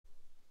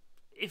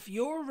if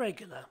you're a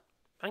regular,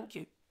 thank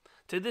you,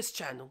 to this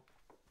channel,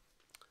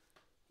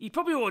 you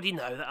probably already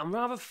know that I'm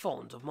rather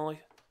fond of my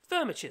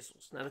firmer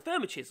chisels. Now, the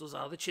firmer chisels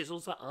are the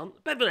chisels that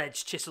aren't bevel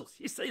edge chisels,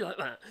 you see, like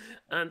that.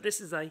 And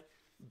this is a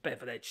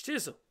bevel edge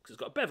chisel, because it's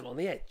got a bevel on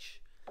the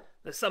edge.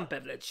 There's some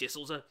bevel edge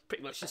chisels are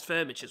pretty much just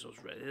firmer chisels,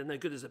 really. They're no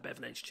good as a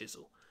bevel edge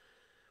chisel.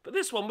 But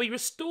this one we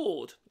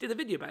restored. Did a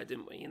video about it,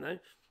 didn't we, you know,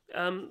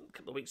 a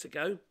couple of weeks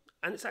ago.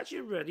 And it's actually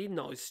a really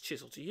nice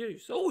chisel to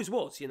use. It always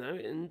was, you know,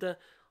 and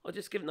I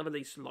just give it another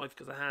lease of life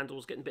because the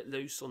handle's getting a bit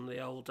loose on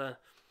the old,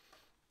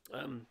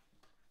 on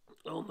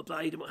the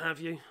blade and what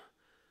have you.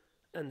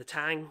 And the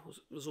tang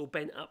was all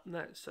bent up and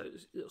that, so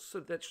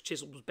the actual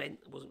chisel was bent.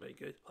 It wasn't very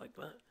good like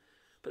that.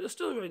 But it's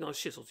still a very nice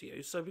chisel to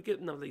use, so we give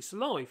it another lease of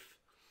life.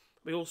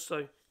 We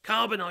also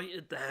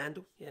carbonated the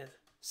handle, yeah,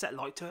 set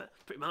light to it,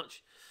 pretty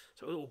much.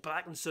 So it's all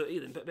black and sooty,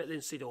 then put a bit of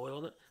linseed oil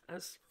on it, and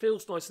it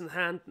feels nice in the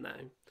hand now.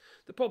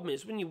 The problem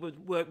is, when you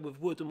would work with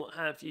wood and what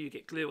have you, you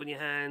get glue on your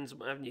hands and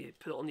what have you, you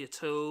put it on your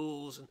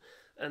tools,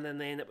 and then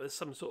they end up with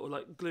some sort of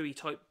like gluey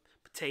type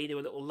patina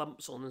with little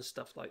lumps on and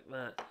stuff like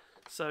that.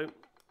 So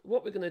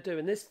what we're going to do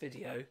in this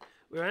video,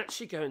 we're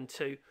actually going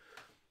to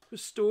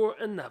restore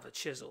another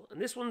chisel.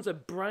 And this one's a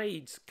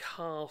Braid's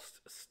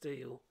cast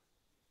steel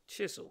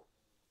chisel.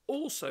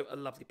 Also a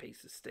lovely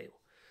piece of steel.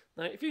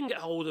 Now, if you can get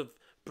hold of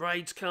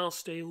Braid's cast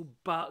steel,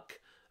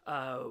 Buck,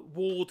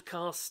 Ward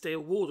cast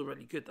steel, Ward are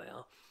really good, they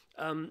are.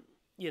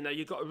 You know,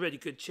 you've got a really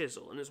good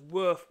chisel, and it's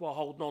worthwhile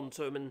holding on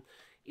to them and,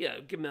 you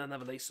know, give them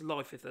another lease of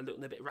life if they're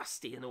looking a bit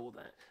rusty and all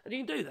that. And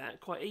you can do that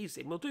quite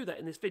easy, and we'll do that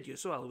in this video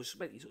as well. We'll just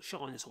make you sort of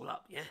shine this all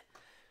up, yeah?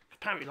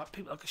 Apparently, like,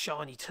 people like a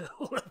shiny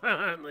tool,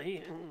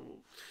 apparently.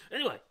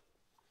 Anyway,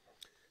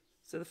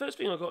 so the first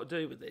thing I've got to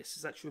do with this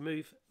is actually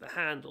remove the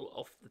handle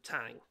off the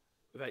tang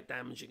without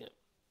damaging it.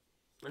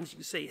 And as you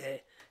can see here,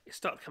 it's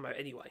starting to come out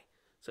anyway,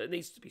 so it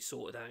needs to be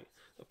sorted out.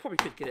 I probably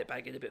could get it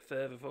back in a bit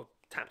further if I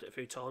tapped it a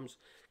few times,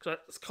 because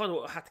that's kind of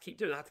what I had to keep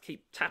doing. I had to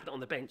keep tapping it on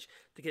the bench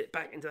to get it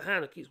back into the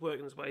handle. It keeps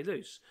working its way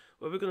loose.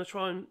 Well, we're going to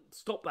try and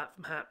stop that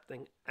from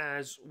happening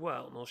as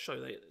well, and I'll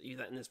show you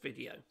that in this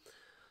video.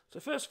 So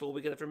first of all,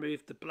 we're going to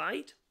remove the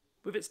blade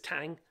with its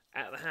tang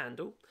out of the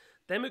handle.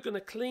 Then we're going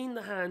to clean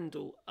the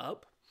handle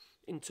up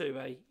into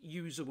a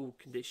usable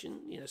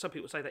condition. You know, some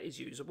people say that is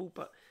usable,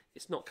 but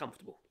it's not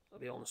comfortable, I'll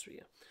be honest with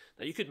you.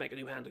 Now, you could make a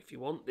new handle if you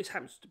want. This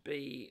happens to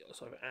be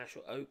sort of ash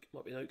or oak. It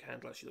might be an oak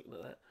handle, actually,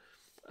 looking at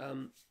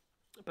that.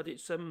 But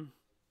it's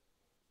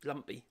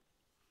lumpy.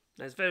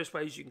 Now, there's various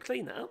ways you can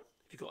clean that up.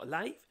 If you've got a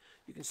lathe,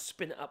 you can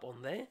spin it up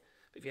on there.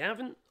 But if you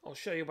haven't, I'll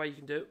show you a way you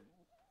can do it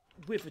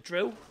with a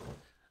drill.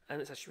 And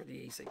it's actually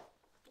really easy.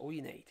 All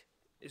you need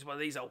is one of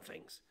these old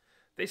things.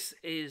 This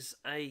is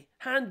a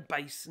hand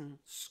basin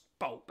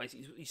bolt.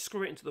 Basically, you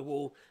screw it into the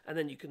wall, and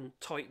then you can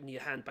tighten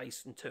your hand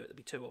basin to it. There'll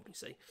be two of them,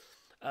 you see.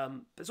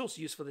 But it's also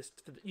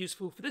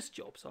useful for this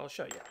job, so I'll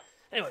show you.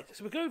 Anyway,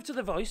 so we'll go over to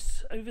the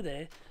vise over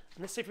there, and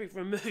let's see if we can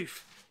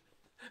remove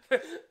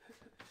the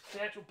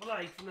actual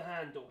blade from the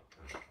handle.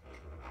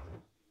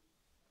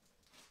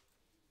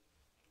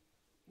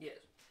 Yes,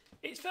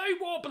 it's very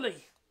wobbly.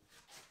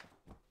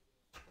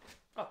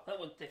 Oh, that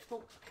wasn't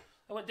difficult.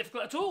 That wasn't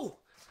difficult at all.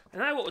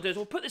 And now what we'll do is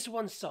we'll put this to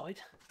one side,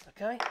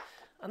 okay?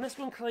 And this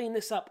one, clean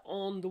this up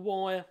on the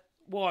wire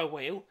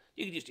wheel.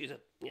 You can just use a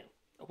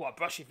wire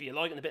brush if you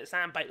like, and a bit of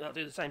sandpaper, that'll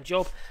do the same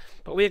job.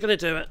 But we're going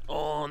to do it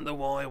on the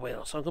wire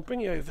wheel. So I'm going to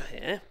bring you over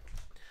here.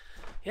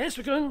 Yes,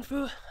 we're going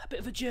for a bit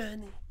of a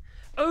journey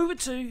over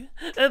to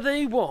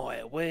the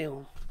wire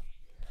wheel.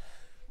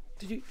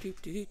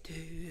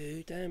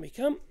 Down we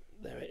come.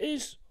 There it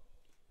is.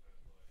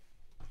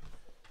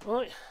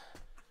 Right.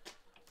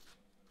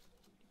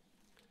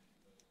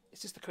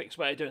 It's just the quickest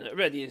way of doing it. It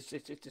really is.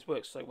 It just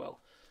works so well.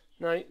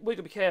 Now, we've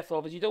got to be careful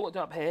of is you don't want it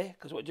up here,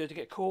 because what you do to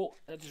get caught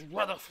and just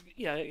run off,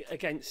 you know,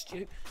 against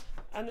you.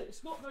 And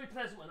it's not very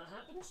pleasant when that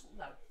happens.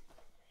 No.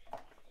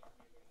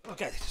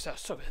 Okay, so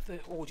sorry, the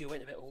audio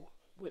went a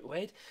bit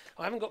weird.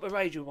 I haven't got the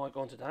radio mic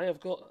on today. I've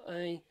got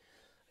a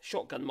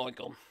shotgun mic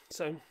on.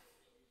 So, as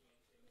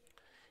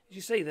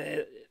you see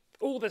there,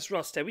 all this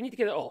rust there, we need to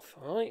get it off,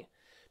 all right?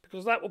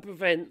 Because that will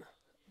prevent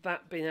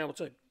that being able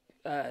to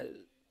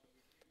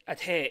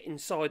adhere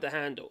inside the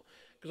handle.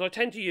 Because I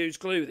tend to use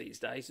glue these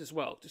days as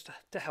well, just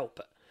to help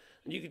it.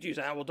 And you could use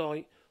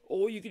Aldehyde,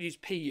 or you could use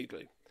PU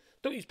glue.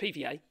 Don't use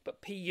PVA,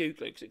 but PU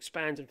glue, because it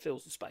expands and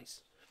fills the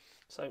space.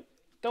 So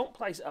don't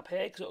place it up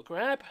here, because it'll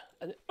grab,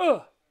 and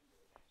not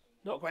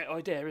a great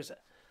idea, is it?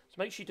 So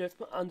make sure you do it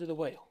from under the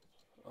wheel,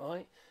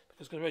 alright?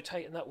 Because it's going to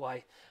rotate in that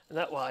way, and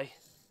that way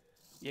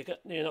you're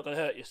not going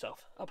to hurt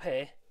yourself. Up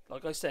here,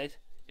 like I said,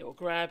 it will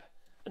grab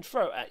and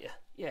throw it at you,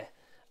 yeah.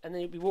 And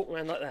then you'll be walking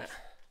around like that.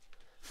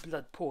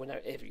 Blood pouring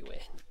out everywhere,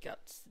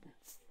 guts and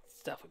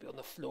stuff will be on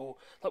the floor,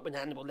 like when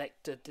Hannibal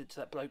Lecter did to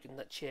that bloke in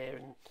that chair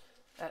and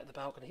out of the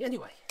balcony.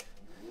 Anyway.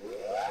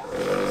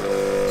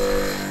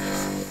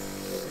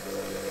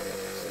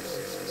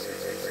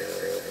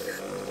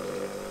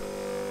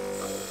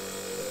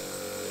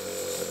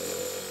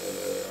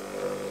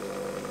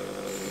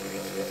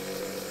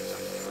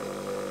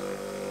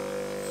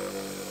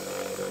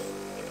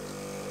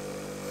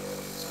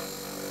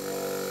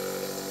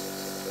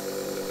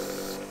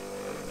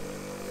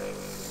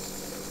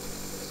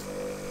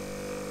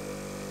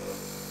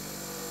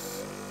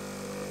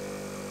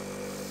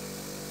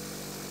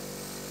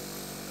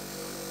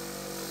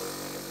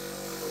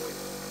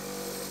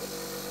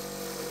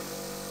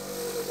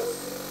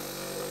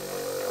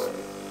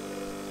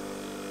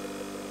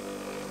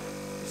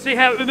 See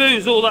how it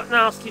removes all that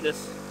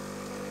nastiness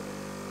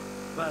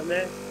around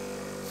there?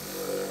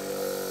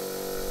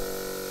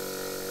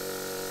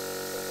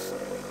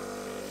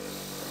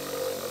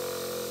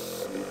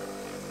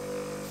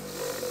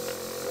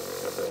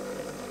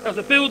 There's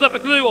a build up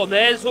of glue on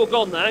there, it's all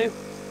gone now.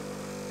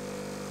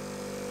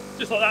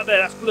 Just like that there,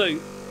 that's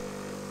glue.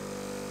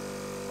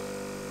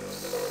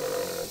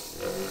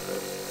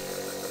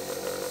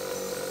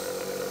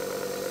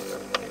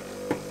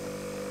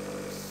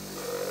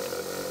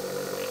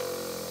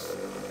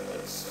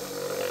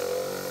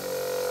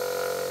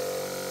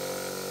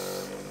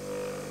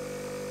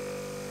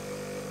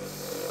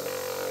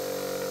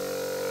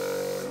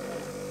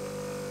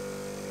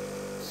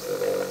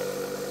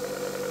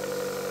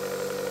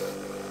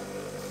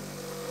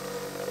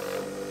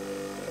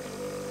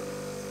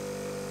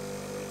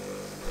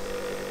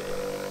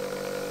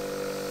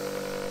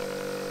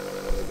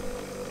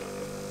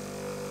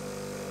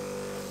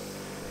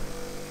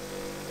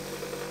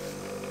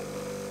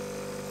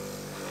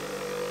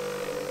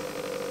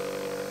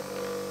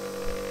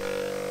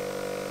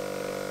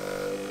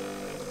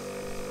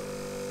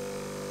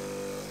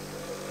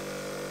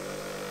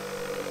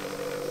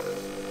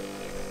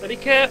 But be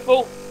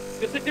careful,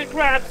 because if it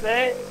grabs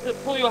there, it'll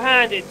pull your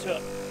hand into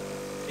it.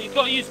 So you've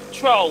got to use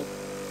control.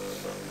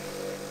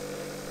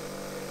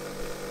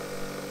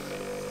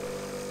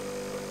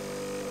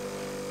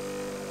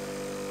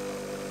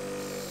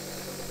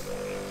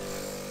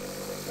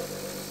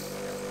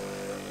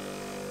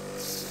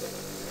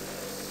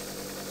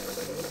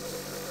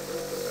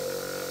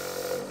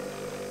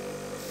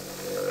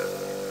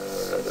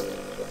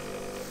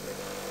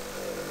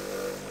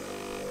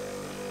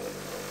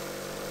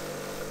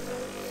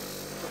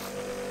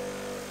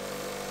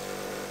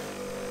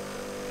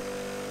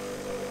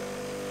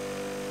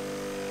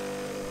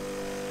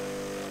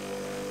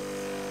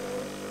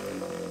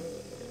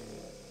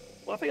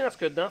 Well, I think that's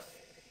good enough.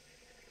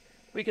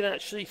 We can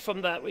actually,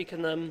 from that, we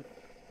can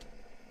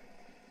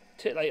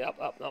titillate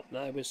up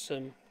now with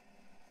some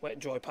wet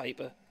and dry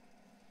paper.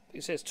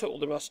 It says took all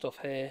the rust off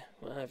here,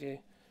 what have you.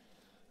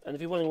 And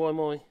if you're wondering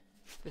why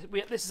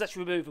this is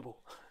actually removable.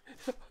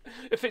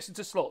 It fits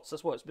into slots,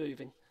 that's why it's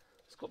moving.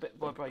 It's got a bit of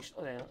vibration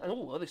there. And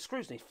oh, the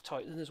screws need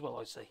tightening as well,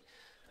 I see.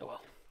 Oh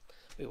well,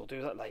 we will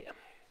do that later.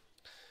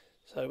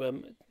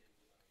 So,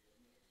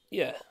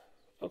 yeah.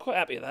 I'm quite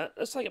happy with that.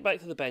 Let's take it back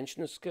to the bench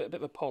and let's get a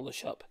bit of a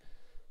polish up.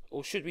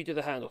 Or should we do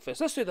the handle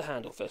first? Let's do the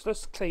handle first.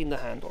 Let's clean the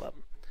handle up.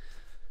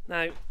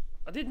 Now,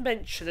 I did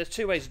mention there's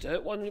two ways to do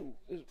it. One,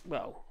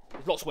 well,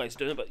 there's lots of ways of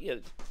doing it, but yeah,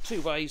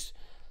 two ways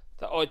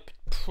that I'd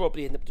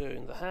probably end up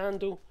doing the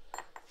handle.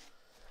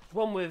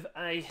 One with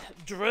a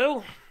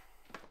drill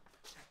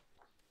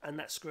and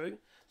that screw.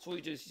 So all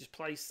you do is you just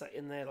place that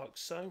in there like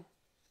so.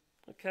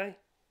 Okay?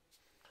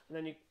 And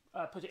then you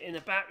put it in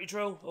a battery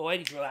drill, or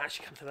any drill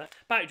actually comes to that.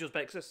 Battery drill's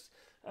better because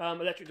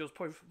electric drill's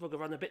probably going to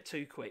run a bit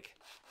too quick.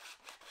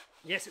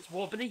 Yes, it's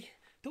wobbly.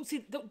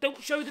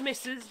 Don't show the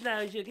missus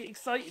now. You'll get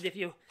excited if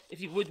your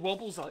wood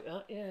wobbles like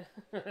that. Yeah.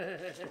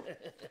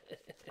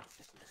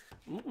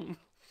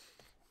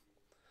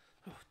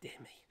 Oh dear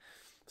me.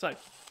 So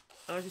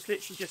I just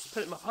literally just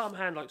put it in my palm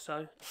hand like so.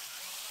 And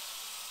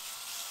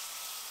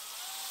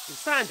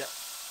stand it.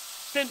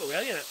 Simple,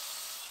 really, isn't it?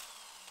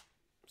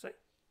 See,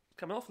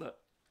 coming off, look.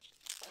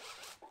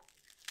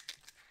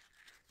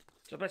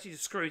 So I basically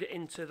just screwed it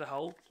into the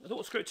hole. I don't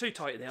want to screw it too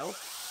tight in the hole.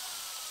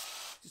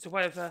 Just a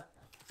way of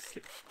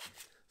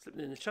slipping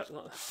it in the chuck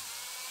like that.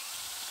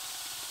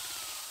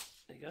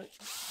 There you go.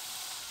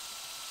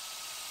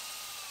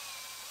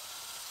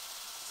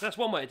 So that's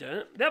one way of doing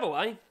it. The other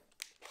way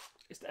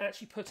is to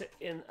actually put it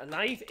in a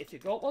lathe if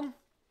you've got one.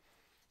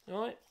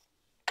 Alright.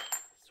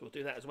 So we'll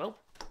do that as well.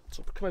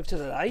 So we'll come over to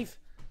the lathe.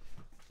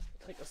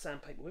 Take our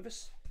sandpaper with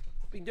us.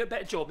 We can do a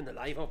better job in the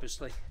lathe,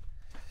 obviously.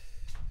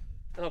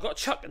 And I've got a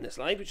chuck in this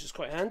lathe, which is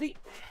quite handy.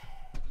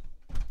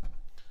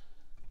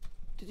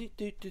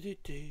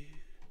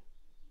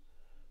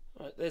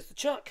 Right, there's the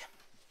chuck.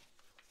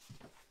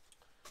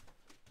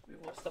 We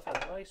want stuff out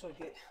of the way so I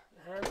get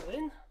the handle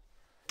in.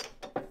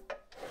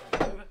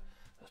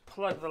 Let's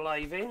plug the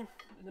lathe in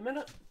a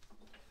minute.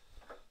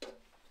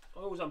 I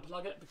always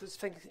unplug it because I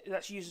think it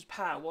actually uses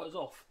power while it's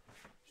off.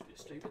 Which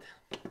is a bit stupid.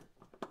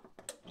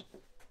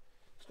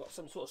 It's got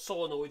some sort of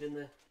solenoid in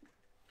there.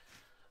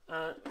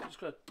 I'm just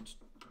going to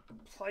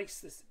place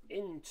this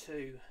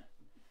into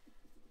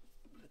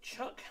the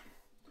chuck.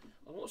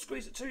 I don't want to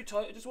squeeze it too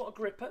tight, I just want to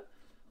grip it.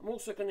 I'm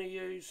also going to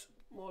use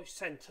my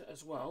centre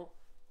as well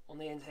on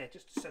the end here,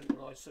 just to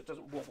centralise so it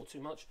doesn't wobble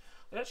too much.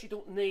 I actually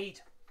don't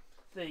need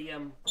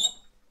the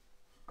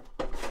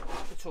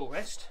tool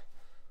rest,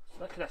 so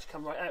that could actually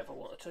come right out if I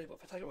wanted to, but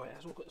if I take it right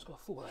out, it's got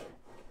to fall out.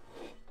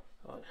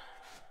 Right,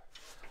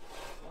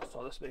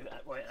 so let's move it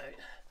right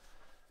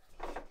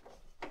out.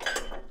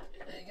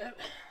 There you go.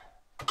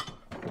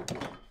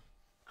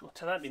 Got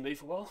to let me move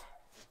for a while.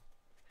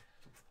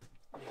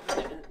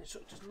 And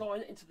sort of just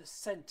line it into the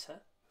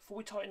centre. Before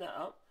we tighten that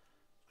up,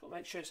 got to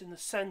make sure it's in the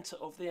centre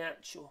of the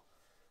actual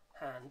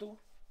handle.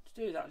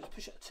 To do that, just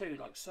push it at 2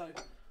 like so.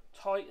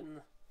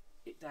 Tighten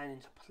it down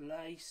into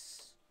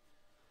place.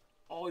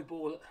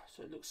 Eyeball it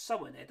so it looks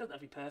somewhere there. It doesn't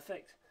have to be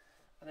perfect.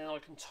 And then I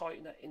can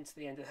tighten that into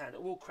the end of the hand.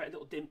 It will create a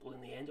little dimple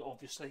in the end,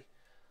 obviously.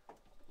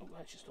 Oh,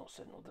 that's just not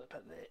setting all that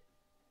back there.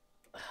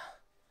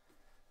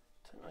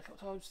 Turn it a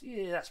couple times.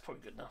 Yeah, that's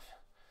probably good enough.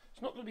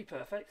 It's not going to be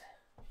perfect.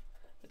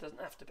 It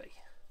doesn't have to be.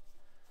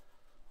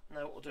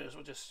 Now what we'll do is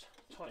we'll just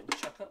tighten the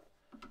chuck up.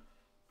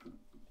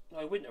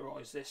 I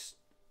winterise this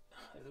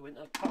over the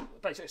winter.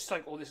 Basically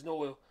soak all this in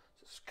oil.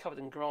 So it's covered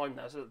in grime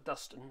now, so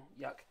dust and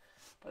yuck.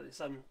 But it's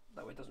that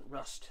way it doesn't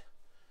rust.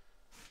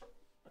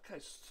 Okay,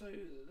 so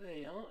there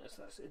you are.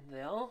 So that's in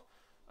there.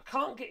 I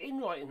can't get in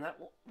right in that.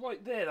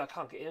 Right there I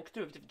can't get in. I could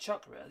do with a different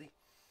chuck really.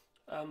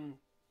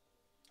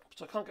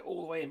 So I can't get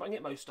all the way in, but I can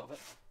get most of it.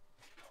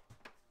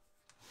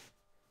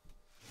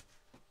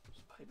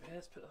 Some paper here,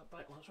 let's put that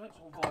back once, right?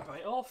 So it'll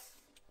vibrate off.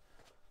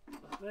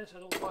 Like this, so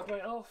it'll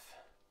vibrate off.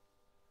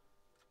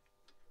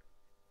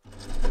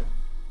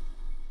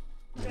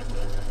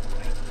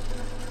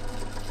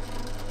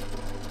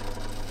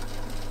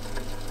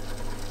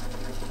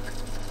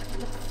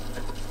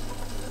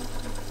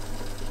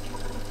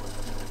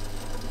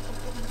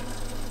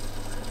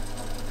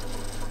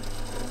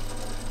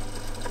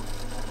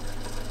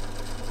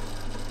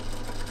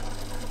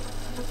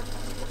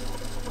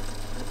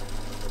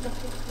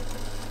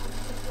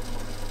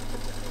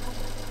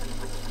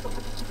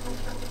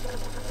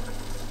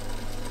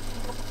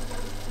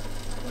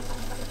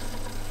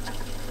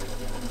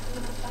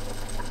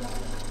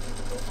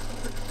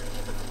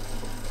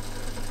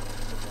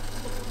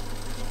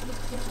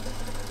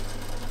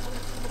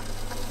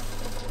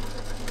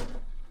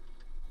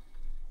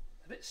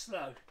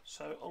 Slow,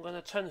 so I'm going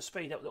to turn the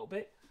speed up a little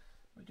bit.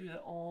 We do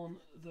that on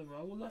the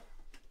roller,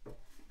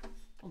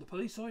 on the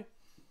pulley, sorry.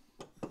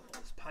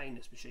 It's a pain,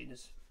 this machine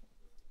is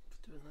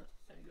doing that.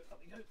 There you go,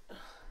 up we go.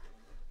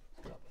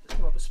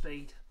 Let's go up the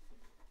speed.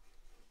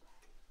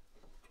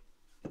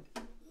 There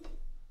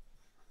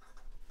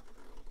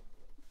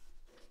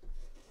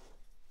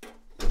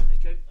you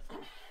go.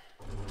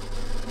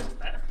 That's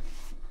better.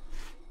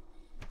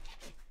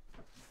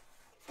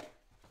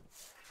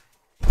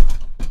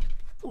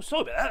 Oh,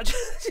 sorry about that.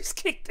 I just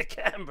kicked the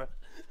camera.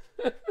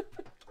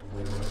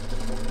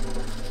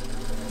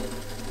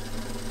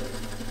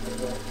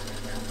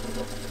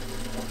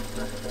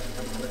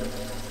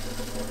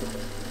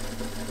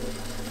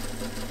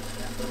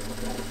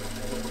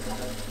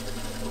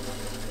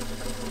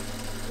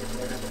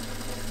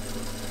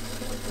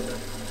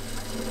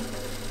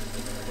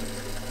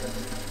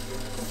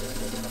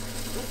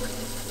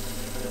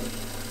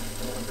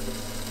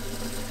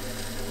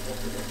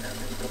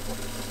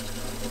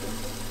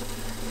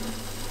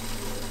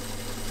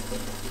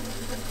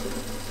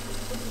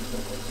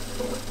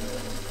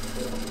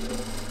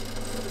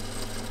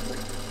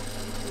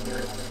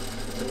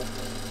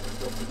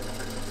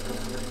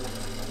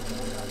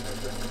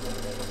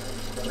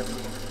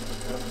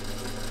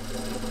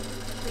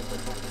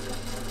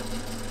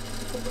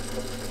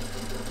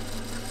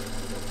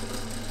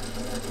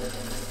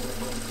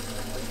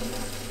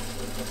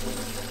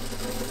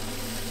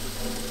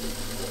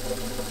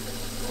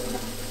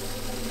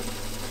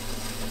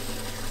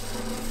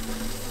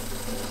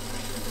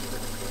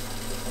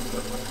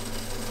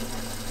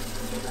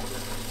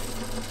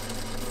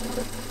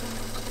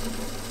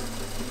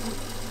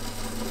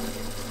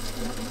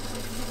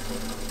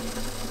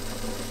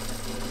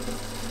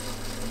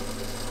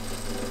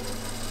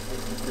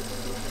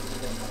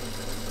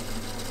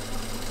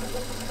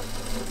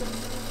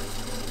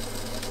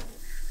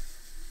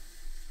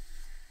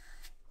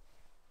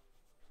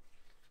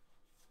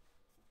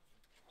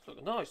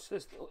 Nice.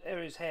 There's little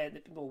areas here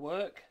that need more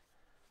work.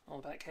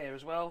 On the back here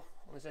as well.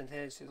 On this end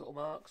here, see little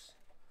marks.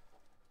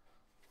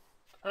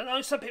 I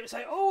know some people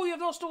say, "Oh, you've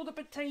lost all the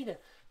patina."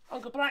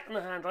 I've got black in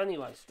the handle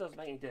anyway, so it doesn't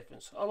make any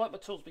difference. I like my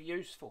tools to be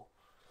useful.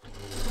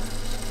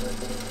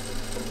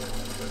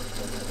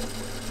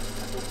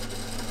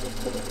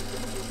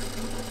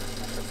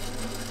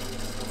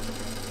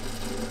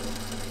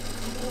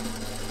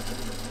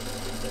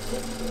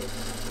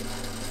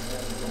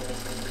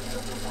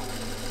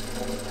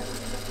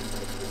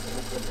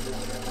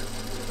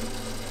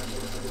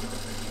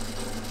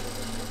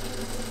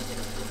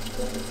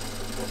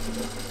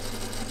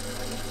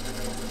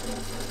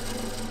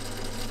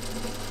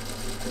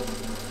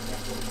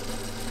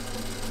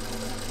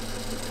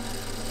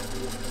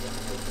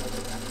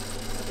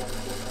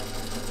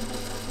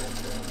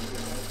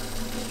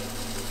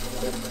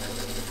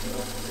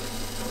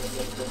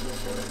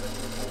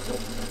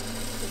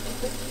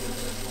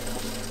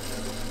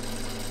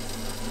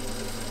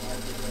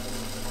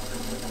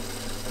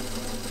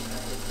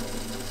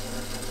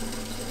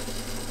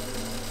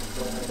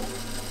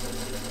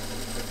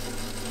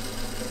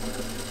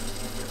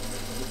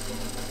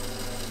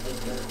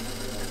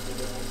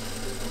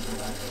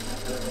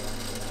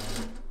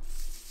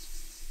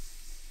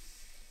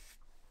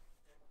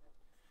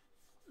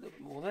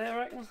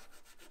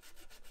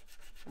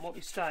 Might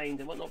be stained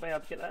and might not be able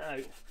to get that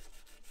out.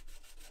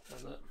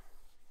 Have a look.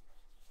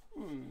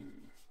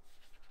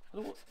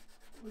 We're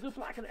going to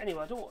blacken it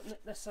anyway. I don't want to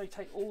necessarily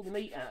take all the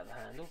meat out of the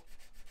handle.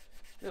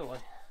 Do I?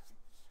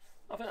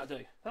 I think that'll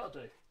do. That'll do.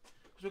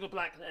 Because we're going to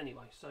blacken it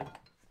anyway, so.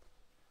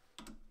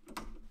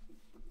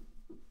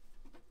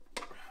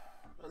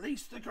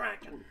 Release the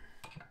Kraken.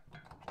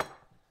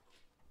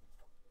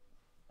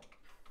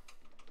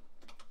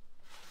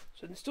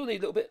 So we still need a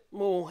little bit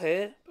more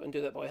here, but I can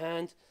do that by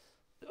hand.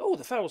 Oh,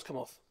 the ferrule's come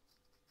off.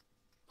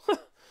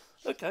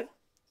 Okay,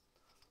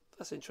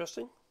 that's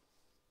interesting.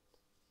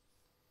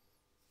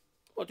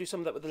 I'll do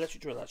some of that with the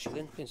electric drill actually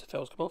then, since the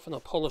ferrule's come off, and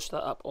I'll polish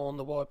that up on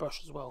the wire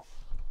brush as well.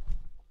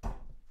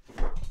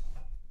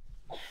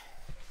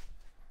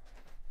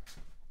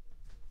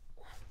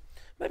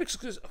 Maybe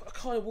because I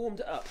kind of warmed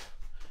it up.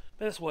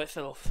 Maybe that's why it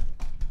fell off.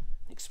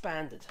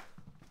 Expanded.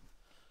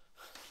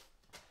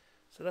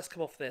 So that's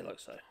come off there like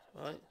so.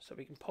 Right, so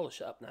we can polish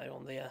it up now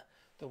on the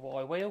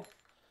wire wheel.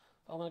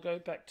 I'm going to go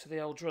back to the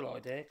old drill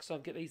idea because I'll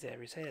get these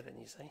areas here then,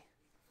 you see.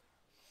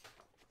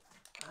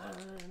 And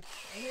then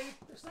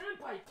the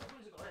sandpaper,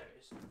 where's it got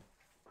areas?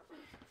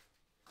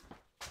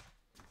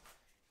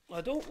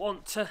 I don't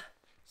want to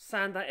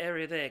sand that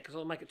area there because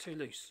I'll make it too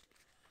loose.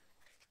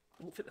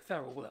 It won't fit the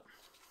ferrule, will it?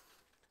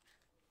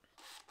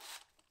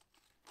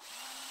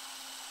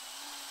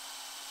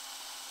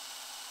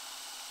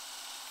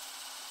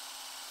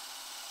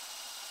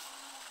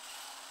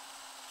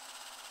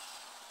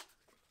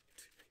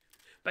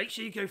 Make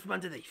sure you go from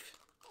underneath.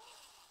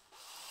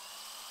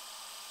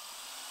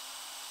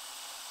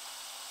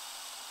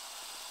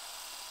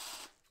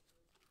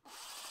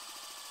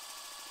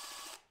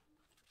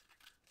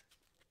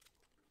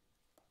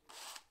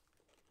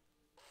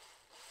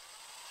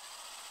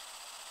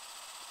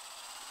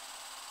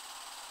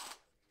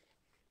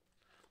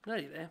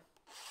 Nearly there.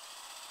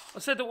 I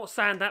said I don't want to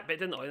sand that bit,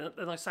 didn't I?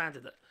 Then I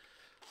sanded it.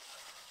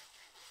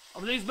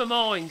 I'm losing my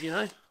mind, you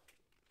know.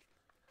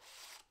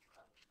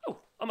 Oh,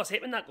 I must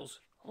hit my knuckles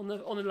on the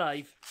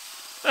lathe.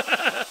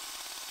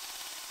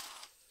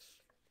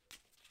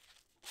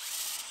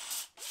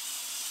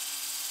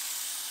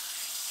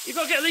 You've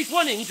got to get at least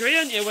one injury,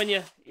 haven't you, when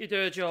you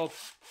do a job?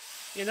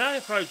 You know,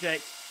 a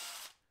project.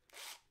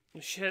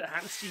 I'm sure it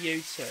happens to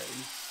you too.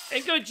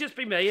 Ain't gonna just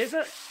be me, is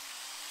it?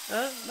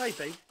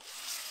 Maybe.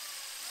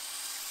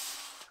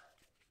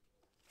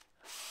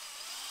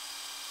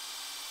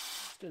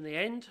 Just in the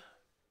end.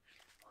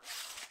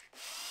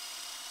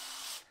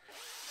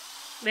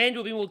 The end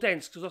will be more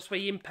dense because that's where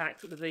you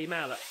impact with the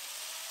mallet.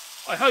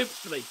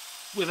 Hopefully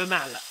with a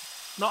mallet,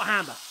 not a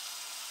hammer.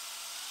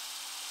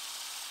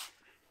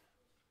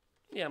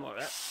 Yeah, I'm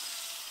alright.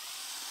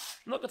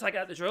 I'm not going to take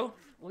out the drill.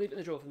 We'll leave it in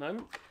the drill for the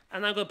moment.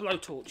 And I'm going to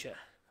blowtorch it.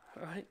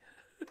 Alright?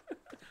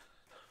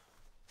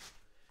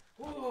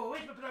 Oh,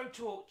 where's my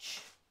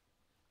blowtorch?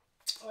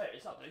 Oh, there it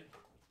is, that'll do.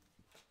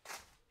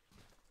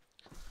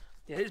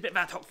 Yeah, it's a bit of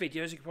ad hoc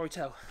video, as you can probably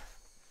tell.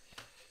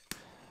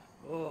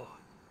 Oh,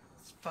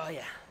 it's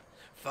fire.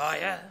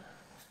 Fire.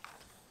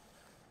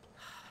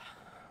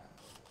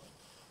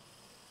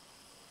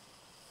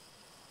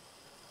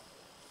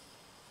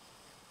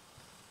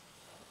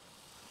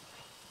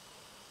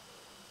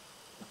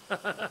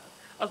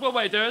 That's one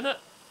way of doing it.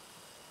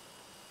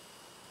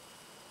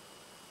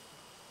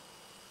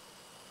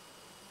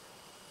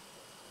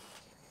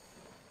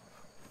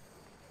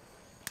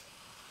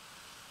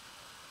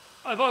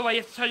 Oh, by the way,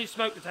 you have to turn your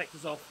smoke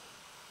detectors off.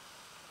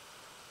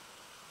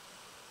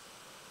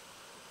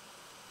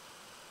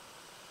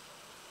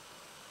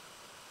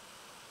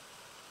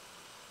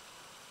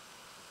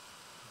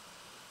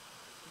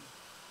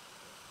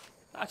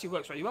 That actually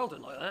works really well,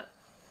 done like that.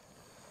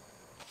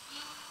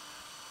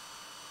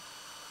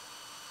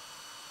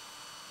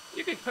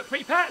 You could put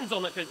pretty patterns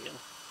on it, couldn't you?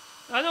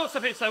 I know what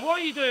some people say, why are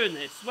you doing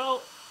this?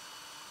 Well,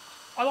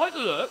 I like the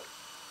look,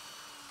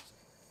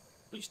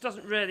 which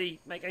doesn't really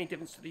make any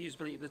difference to the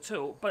usability of the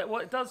tool, but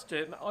what it does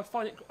do, I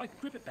find it, I can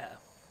grip it better.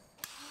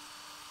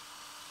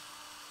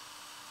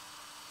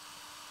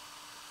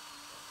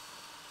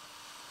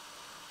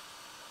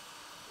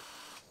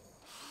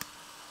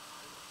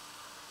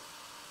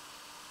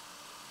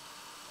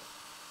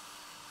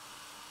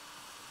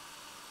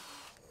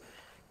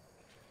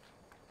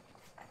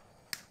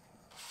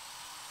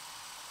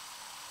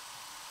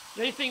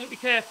 The only thing to be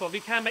careful of,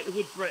 you can make the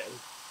wood brittle.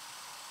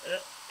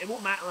 It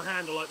won't matter on a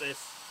handle like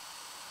this.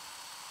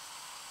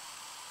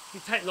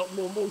 You take a lot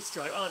more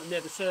moisture out, aren't you,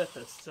 near the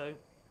surface, so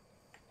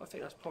I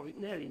think that's probably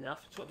nearly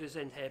enough. Just got to do this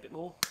end here a bit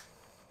more.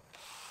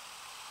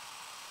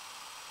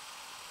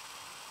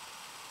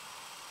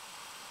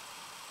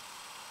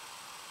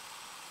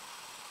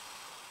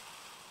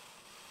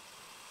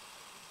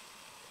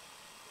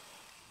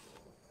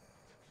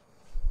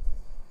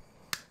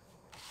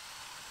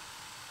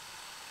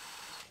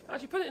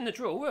 Actually, put it in the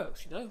drill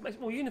works, you know, makes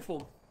it more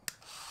uniform.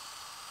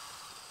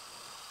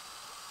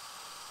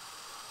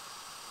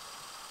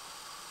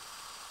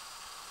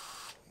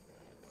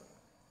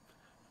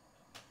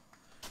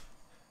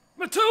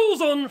 My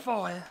tool's on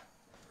fire.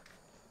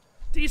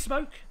 Do you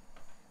smoke?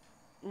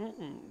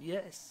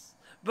 Yes,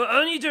 but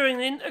only during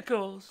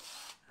intercourse.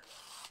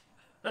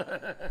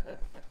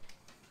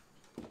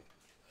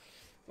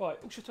 Right,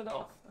 we should turn that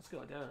off. That's a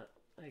good idea, isn't it?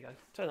 There you go.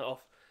 Turn it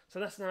off. So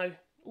that's now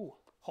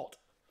hot.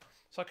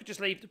 So I could just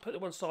leave to put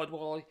it one side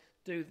while I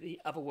do the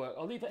other work.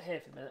 I'll leave it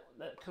here for a minute.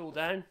 Let it cool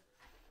down.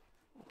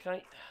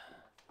 Okay.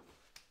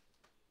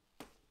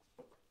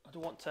 I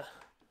don't want to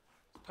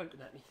poking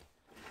at me.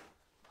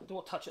 I don't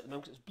want to touch it at the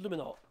moment because it's blooming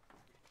hot.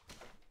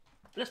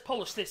 Let's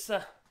polish this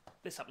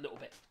this up a little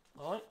bit.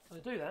 Alright, so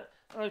to do that,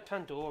 hello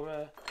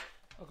Pandora.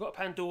 I've got a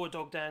Pandora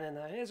dog down in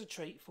there. Here's a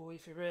treat for you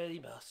if you really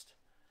must.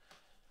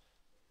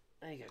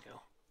 There you go,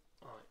 girl.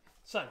 Alright,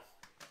 so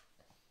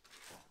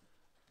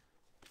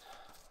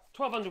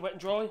 1200 wet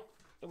and dry.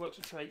 It works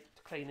a treat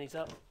to clean these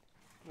up.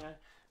 Yeah.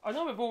 I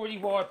know we've already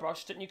wire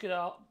brushed it and you could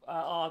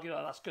argue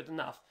that that's good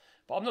enough.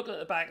 But I'm looking at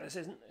the back, this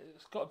isn't,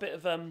 it's got a bit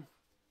of,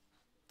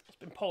 it's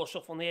been polished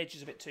off on the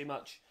edges a bit too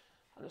much.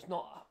 And it's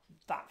not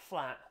that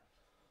flat.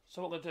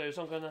 So what I'm going to do is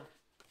I'm going to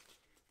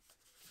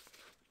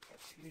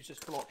use this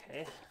block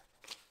here.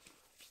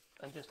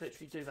 And just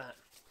literally do that.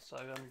 So,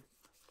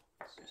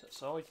 use that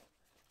side.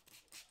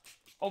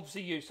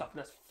 Obviously use something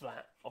that's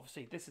flat.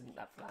 Obviously this isn't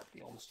that flat to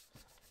be honest.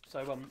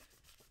 So,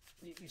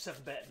 use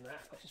something better than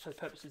that. That's just for the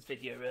purpose of this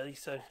video really.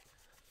 So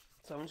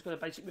I'm just going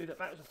to basically move that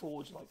backwards and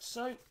forwards like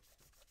so.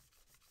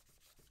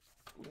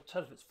 You'll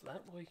tell if it's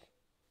flat.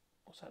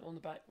 What's that on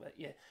the back there?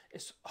 Yeah,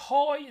 it's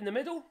high in the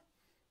middle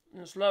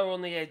and it's lower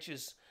on the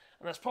edges.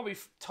 And that's probably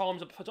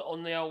times I put it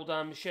on the old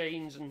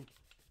machines and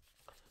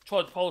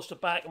tried to polish the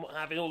back and what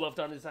have you. All I've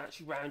done is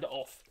actually round it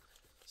off.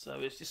 So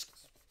it's just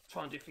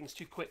trying to do things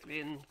too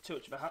quickly and too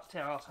much of a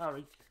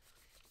hurry.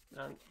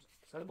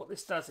 So what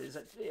this does is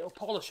it'll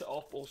polish it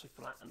off, also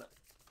flatten it.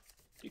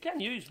 You can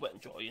use wet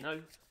and dry, you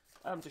know,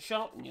 to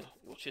sharpen your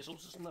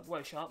chisels. There's another way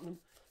of sharpening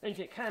them. Then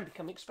it can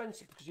become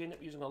expensive because you end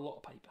up using a lot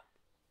of paper.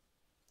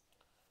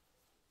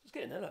 Just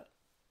getting there, look.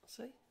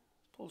 See?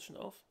 Polishing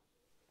it off.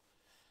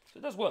 So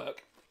it does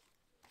work.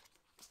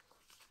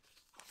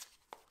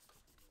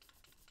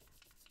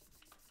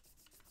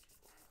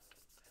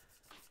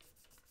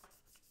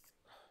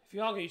 If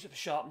you are going to use it for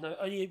sharpening,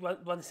 only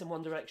run this in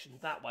one direction,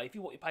 that way, if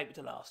you want your paper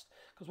to last.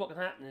 Because what can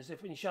happen is,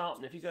 when you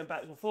sharpen, if you're going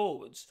backwards and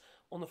forwards,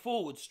 on the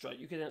forward stroke,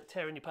 you can end up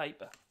tearing your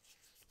paper.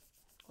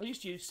 I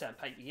used to use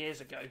sandpaper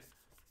years ago.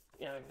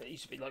 You know, it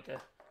used to be like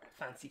a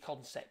fancy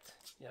concept.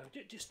 You know,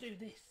 just do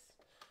this.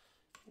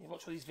 You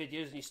watch all these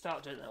videos and you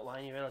start doing it that way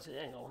and you realise,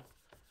 hang on,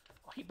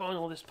 I keep buying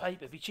all this paper,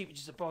 it'd be cheaper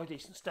just to buy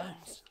decent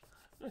stones.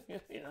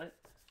 You know.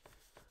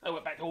 I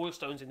went back to oil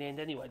stones in the end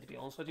anyway, to be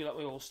honest. I do like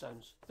my oil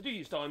stones. I do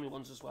use diamond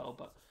ones as well,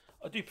 but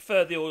I do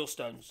prefer the oil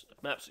stones, if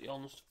I'm absolutely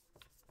honest.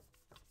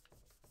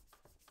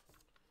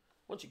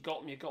 Once you've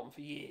got them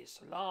for years.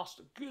 They last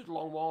a good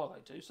long while,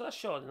 they do. So that's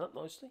shining up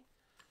nicely.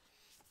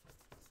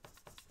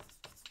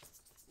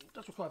 It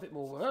does require a bit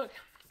more work.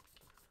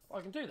 But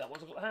I can do that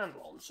once I've got the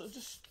handle on. So I'm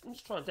just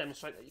trying to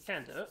demonstrate that you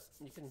can do it.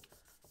 And you can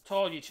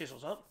tie your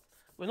chisels up.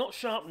 We're not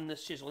sharpening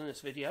this chisel in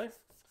this video.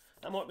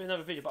 That might be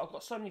another video, but I've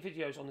got so many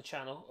videos on the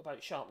channel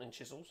about sharpening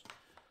chisels.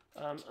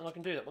 And I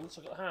can do that once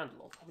I've got the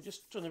handle on. I'm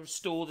just trying to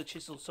restore the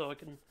chisel so I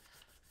can,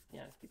 you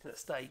know, get to that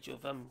stage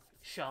of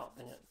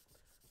sharpening it.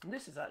 And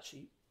this is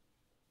actually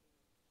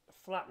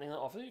flattening that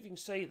off. I don't know if you can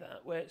see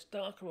that, where it's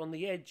darker on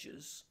the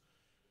edges.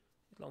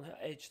 Along that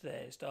edge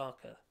there, it's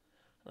darker.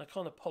 And I'm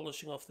kind of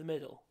polishing off the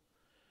middle,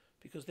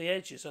 because the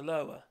edges are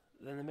lower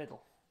than the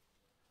middle,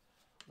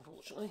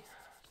 unfortunately.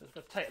 So it's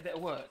going to take a bit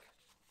of work.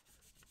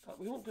 But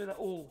we won't do that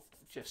all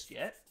just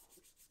yet.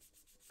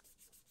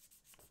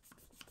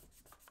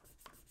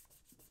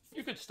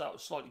 You could start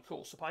with slightly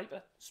coarser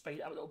paper, speed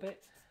it up a little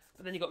bit,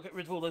 but then you've got to get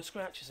rid of all those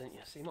scratches, ain't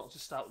you? So you might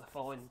just start with a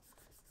fine,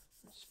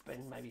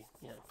 spend maybe,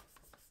 you know,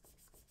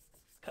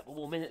 a couple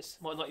more minutes.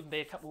 Might not even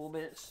be a couple more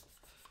minutes.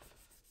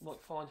 You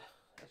might find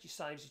it actually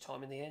saves you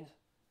time in the end.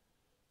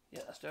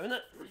 Yeah, that's doing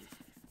it.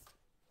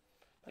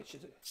 Make sure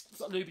you've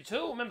got a lubey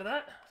tool, remember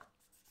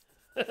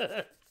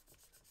that?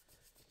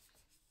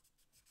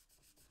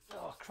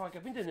 Oh, crikey,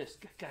 I've been doing this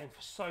game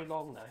for so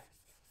long now.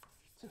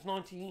 Since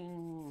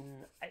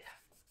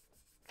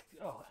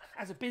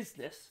as a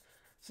business,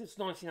 since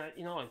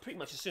 1989, pretty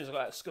much as soon as I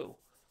got out of school,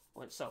 I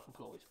went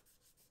self-employed.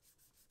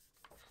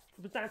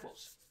 My dad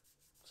was.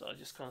 So I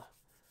just kind of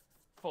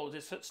followed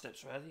his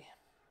footsteps, really,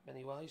 in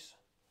many ways.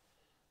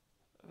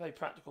 A very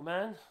practical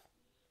man.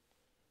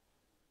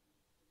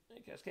 There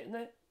you go, it's getting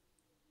there.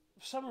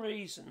 For some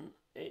reason,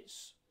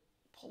 it's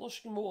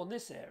polishing more on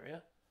this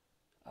area.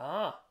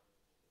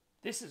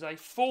 This is a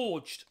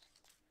forged.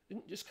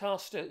 Didn't just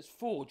cast it, it's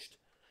forged.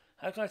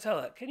 How can I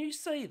tell that? Can you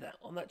see that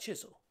on that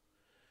chisel?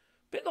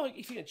 A bit like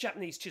if you get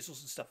Japanese chisels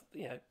and stuff,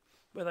 you know,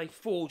 where they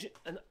forge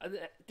a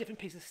different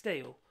piece of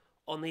steel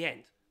on the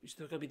end, which is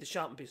going to be the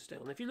sharpened piece of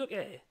steel. And if you look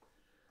here,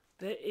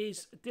 there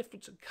is a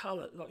difference in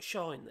colour, like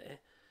shine there,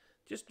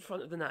 just in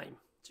front of the name.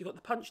 So you've got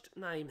the punched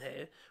name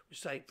here, which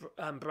say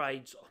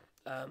Braids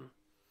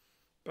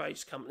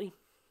Company.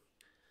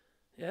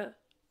 Yeah,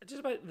 just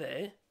about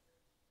there,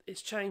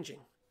 it's changing.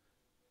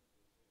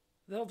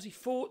 They're obviously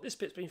this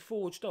bit's been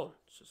forged on,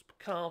 so it's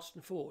cast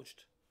and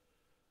forged.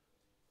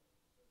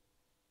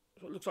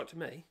 That's what it looks like to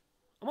me.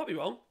 I might be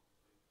wrong.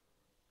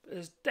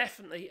 There's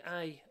definitely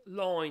a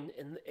line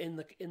in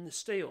the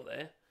steel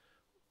there.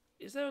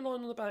 Is there a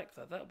line on the back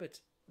though? That bit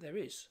there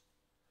is.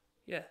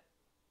 Yeah,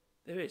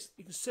 there is.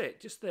 You can see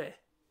it just there.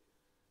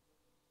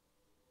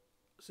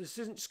 So this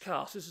isn't just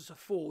cast. This is a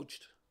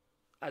forged,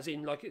 as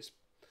in like it's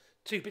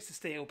 2 bits of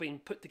steel being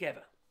put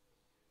together.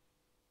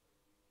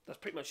 That's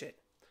pretty much it.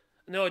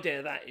 And the idea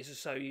of that is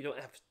so you don't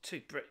have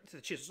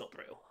the chisel's not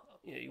brittle.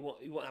 You know, you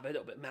want to have a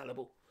little bit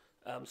malleable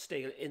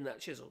steel in that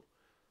chisel.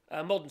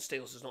 Modern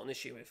steels is not an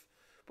issue with,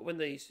 but when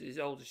these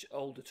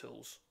older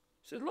tools,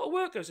 so a lot of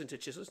work goes into a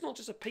chisel. It's not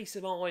just a piece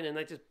of iron and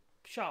they just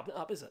sharpen it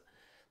up, is it?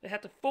 They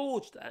had to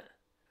forge that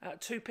out of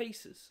 2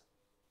 pieces.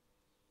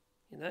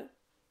 You know,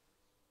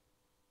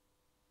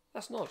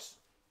 that's nice.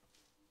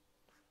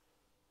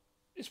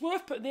 It's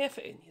worth putting the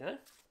effort in, you know.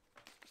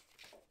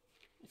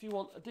 If you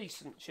want a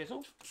decent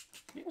chisel,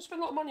 you can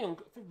spend a lot of money on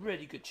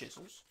really good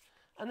chisels,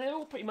 and they're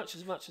all pretty much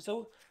as a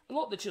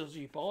lot of the chisels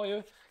you buy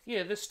are,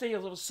 yeah, the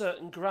steel of a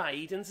certain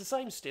grade, and it's the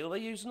same steel they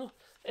use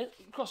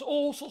across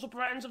all sorts of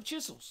brands of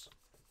chisels,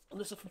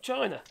 unless they're from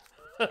China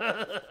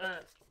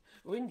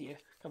or India.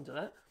 Come to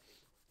that,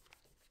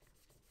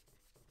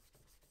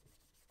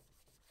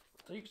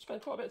 so you can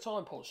spend quite a bit of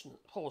time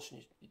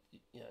polishing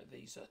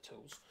these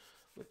tools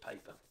with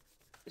paper.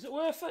 Is it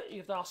worth it? You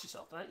have to ask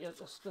yourself that. Yeah,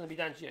 that's going to be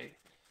down to you.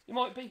 You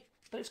might be,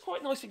 but it's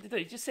quite a nice thing to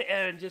do. Just sit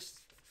there and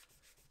just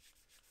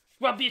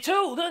rub your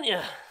tool, don't you?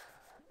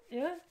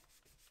 Yeah?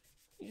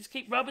 You just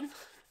keep rubbing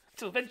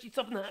until eventually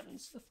something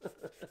happens.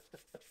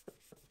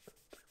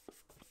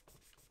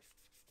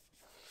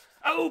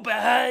 Oh,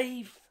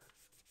 behave!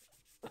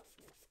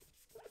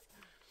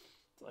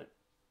 So, of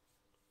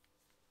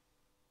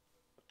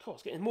course,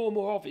 it's getting more and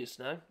more obvious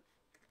now,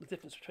 the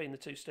difference between the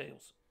 2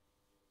 steels.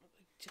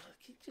 Can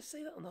you just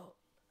see that or not?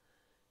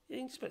 Yeah,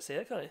 you can just about see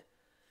it, can't you?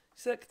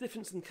 See that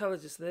difference in colour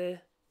just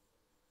there?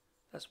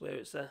 That's where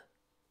it's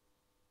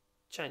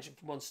changing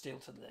from one steel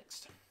to the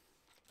next.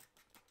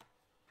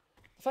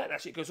 The fact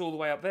actually it goes all the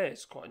way up there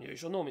is quite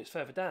unusual. Normally it's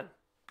further down.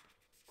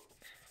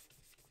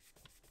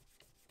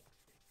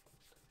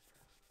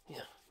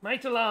 Yeah,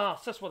 made to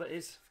last. That's what it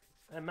is.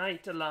 They're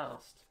made to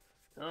last.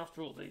 And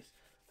after all,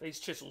 these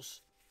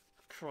chisels,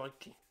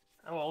 crikey,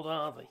 how old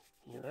are they?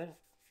 You know,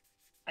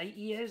 80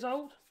 years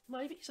old.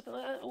 Maybe, something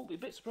like that. I'll be a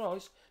bit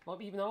surprised. Might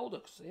be even older,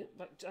 because it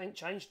ain't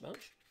changed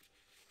much.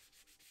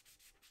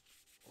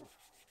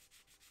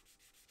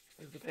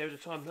 Over the period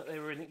of time that they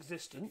were in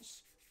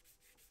existence.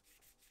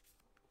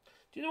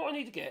 Do you know what I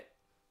need to get?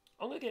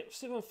 I'm going to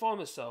see if I can find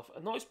myself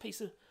a nice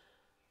piece of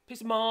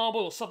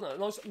marble or something, a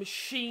nice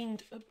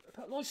machined, a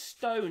nice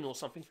stone or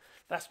something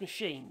that's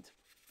machined.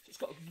 It's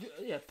got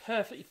a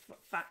perfectly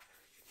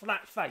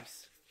flat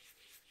face.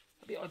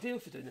 That'd be ideal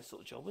for doing this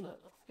sort of job, wouldn't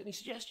it? Got any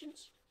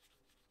suggestions?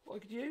 What I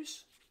could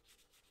use?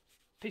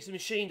 Piece of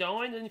machined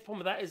iron. The only problem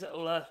with that is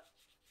it'll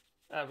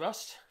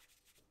rust.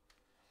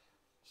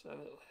 So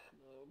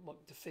it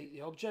might defeat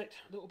the object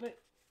a little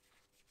bit.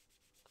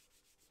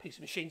 Piece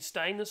of machined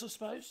stainless, I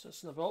suppose.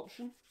 That's another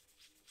option.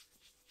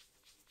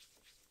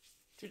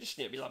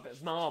 Traditionally, it'd be like a bit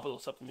of marble or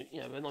something.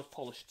 You know, a nice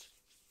polished,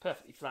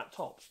 perfectly flat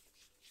top.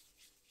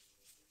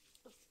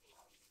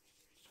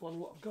 Just wonder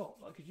what I've got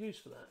that I could use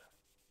for that.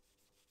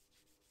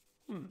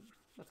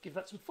 Let's give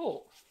that some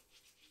thought.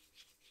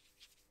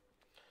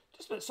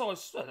 Just about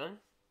size, I don't know,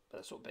 but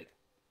that's sort of big.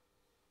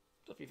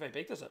 Doesn't be very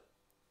big, does it?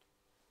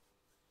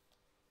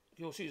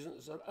 You also use it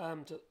as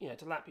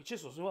to lap your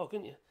chisels as well,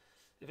 couldn't you?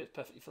 If it's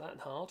perfectly flat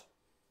and hard.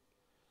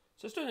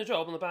 So it's doing the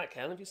job on the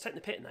backhand. I'm just taking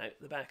the pitting out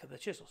the back of the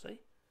chisel, see?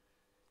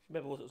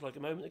 Remember what it was like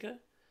a moment ago?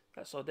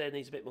 That side there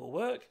needs a bit more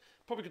work.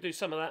 Probably could do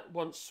some of that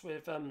once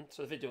with,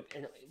 so the video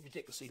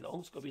ridiculously long.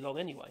 It's got to be long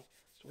anyway.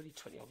 It's already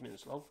 20 odd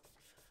minutes long.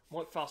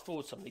 Might fast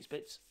forward some of these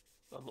bits,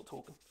 but I'm not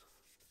talking.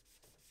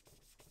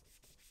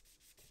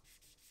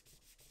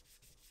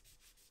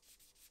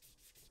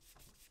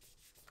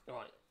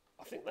 Alright,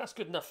 I think that's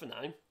good enough for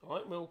now.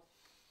 Alright,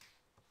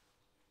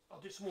 I'll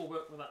do some more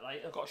work with that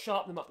later. I've got to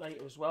sharpen them up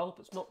later as well,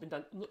 but it's not been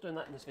done. I'm not doing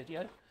that in this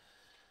video.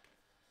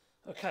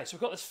 Okay, so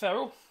we've got this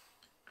ferrule.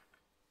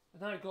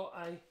 We've now got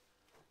a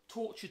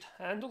tortured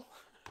handle.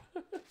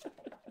 Got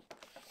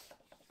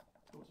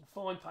some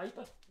fine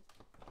paper,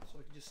 so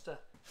we can just get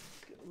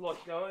the light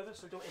to go over,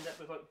 so we don't end up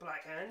with like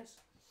black hands.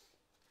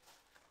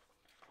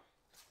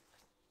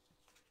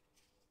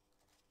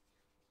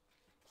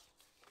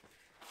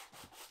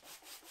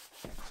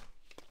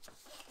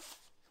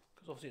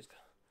 Because obviously it's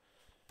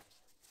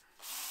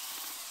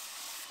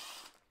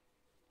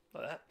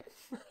like that.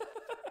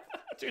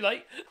 Too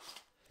late.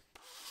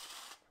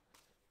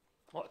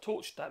 Might have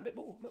torched that a bit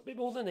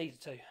more than I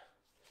needed to.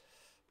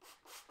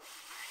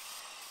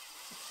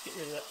 Let's get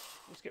rid of it.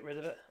 Let's get rid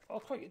of it. Oh,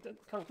 quite,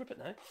 can't grip it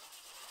now.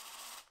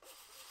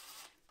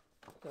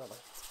 Look at that way.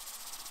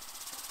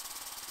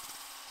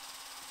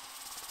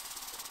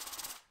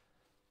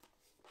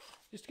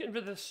 Just getting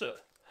rid of the soot.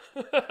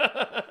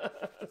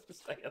 Let's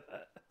say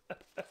that.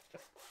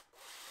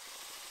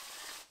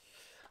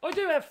 I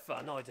do have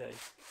fun, I do.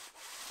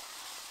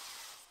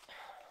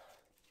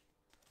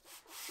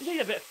 You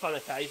need a bit of fun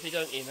occasionally,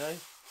 don't you, know?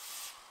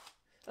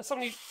 That's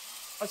something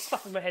I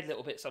stuff in my head a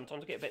little bit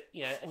sometimes. I get a bit,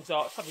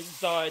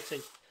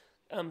 anxiety.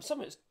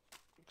 Some of it's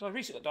because I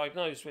recently got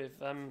diagnosed with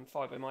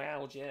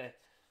fibromyalgia,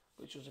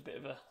 which was a bit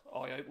of an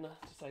eye opener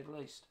to say the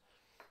least.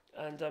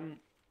 And so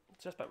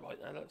that's about right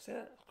now. Look, see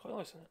that? Quite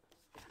nice, isn't it?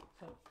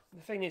 So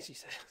the thing is, he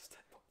says,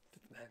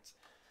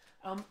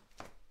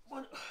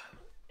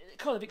 it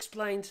kind of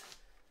explained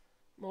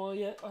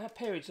my. I have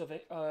periods of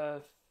it.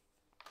 I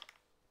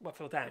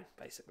feel down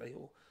basically,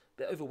 or a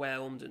bit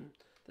overwhelmed, and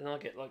then I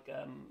get like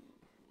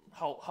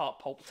heart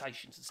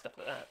palpitations and stuff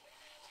like that.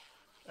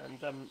 And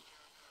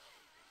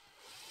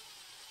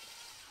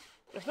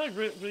there's no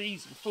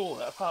reason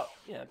for it apart,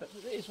 but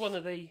it is one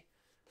of the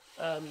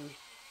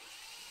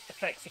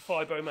effects of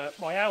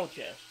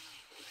fibromyalgia.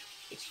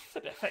 It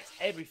affects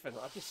everything.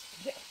 I just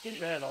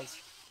didn't realise.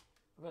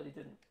 I really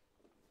didn't.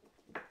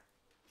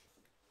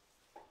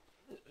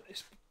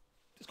 It's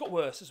got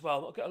worse as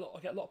well. I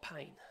get a lot of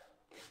pain.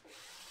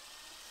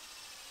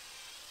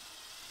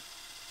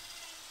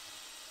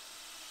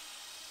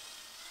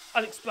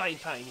 Unexplained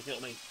pain, if you know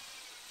what I mean.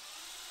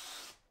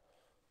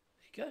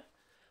 There you go.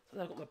 So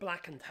now I've got my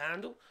blackened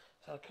handle.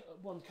 So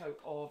one coat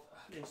of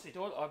linseed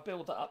oil. I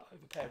build that up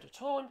over a period of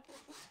time.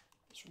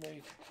 Just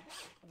remove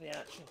the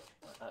action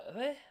out of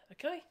there.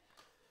 Okay.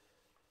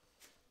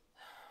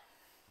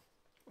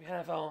 We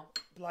have our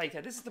blade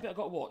here. This is the bit I've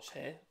got to watch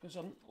here because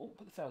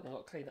put the felt. I've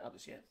got to clean it up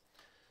as yet.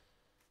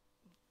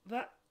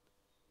 That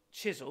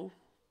chisel,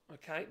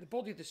 okay, the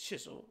body of this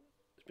chisel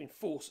has been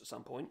forced at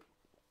some point.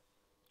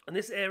 And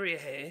this area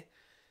here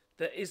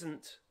that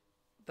isn't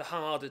the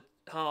hard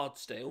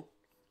steel,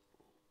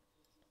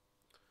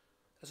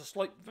 there's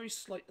a very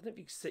slight, I don't know if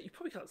you can see it, you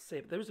probably can't see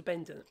it, but there is a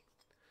bend in it.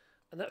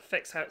 And that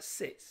affects how it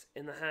sits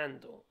in the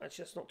handle.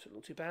 Actually, that's not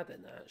too bad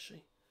then,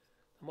 actually.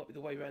 That might be the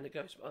way around it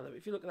goes. But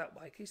if you look that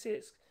way, can you see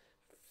it's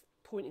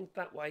pointing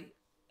that way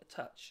a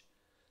touch?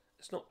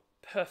 It's not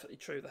perfectly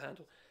true, the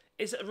handle.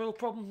 Is it a real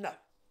problem? No.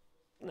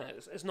 No,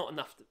 it's not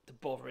enough to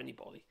bother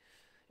anybody.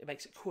 It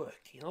makes it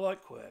quirky, and I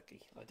like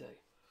quirky, I do.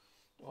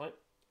 Right?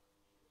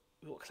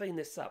 We've got to clean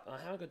this up. Now,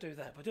 how am I going to do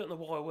that? If I don't know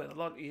why I will, the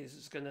likely is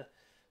it's going to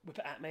whip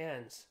it out my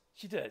hands.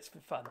 She do it, it's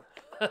been fun.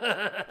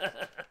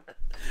 Let's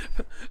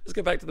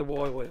go back to the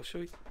wire wheel,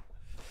 shall we?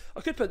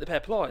 I could put the pair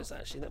of pliers,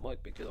 actually, that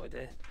might be a good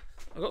idea.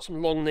 I've got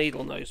some long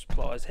needle nose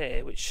pliers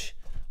here, which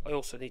I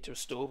also need to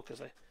restore because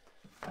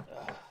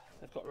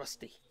they've got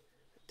rusty.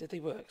 Did they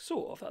work?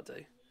 Sort of, that'll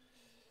do.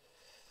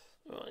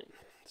 Right,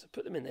 so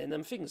put them in there, and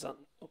then things aren't.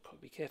 I've got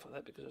to be careful of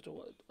that because I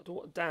don't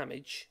want to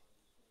damage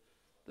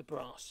the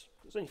brass.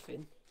 It's only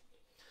thin.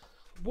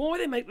 Why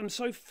they make them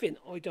so thin,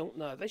 I don't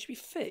know. They should be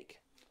thick,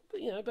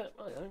 but about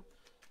I don't know,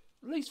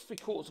 at least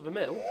 3/4 of a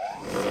mil.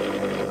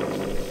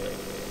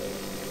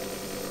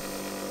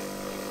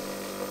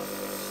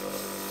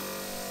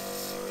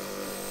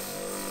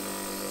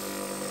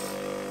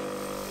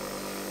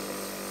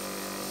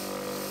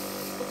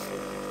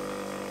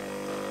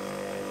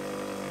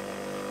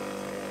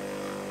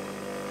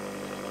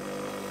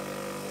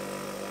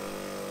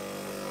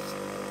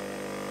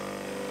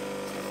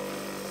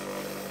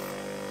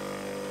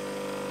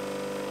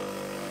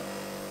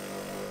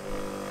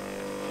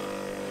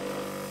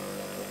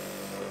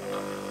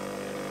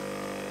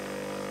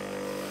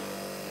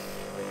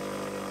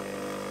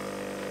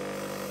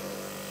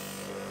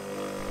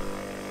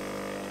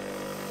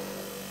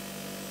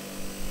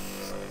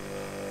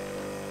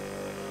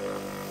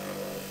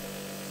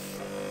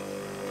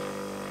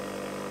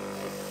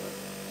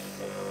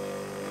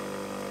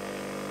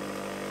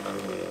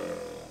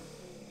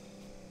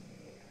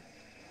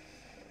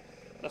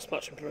 That's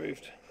much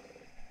improved.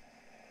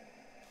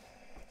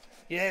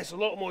 Yes, a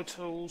lot of my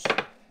tools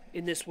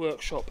in this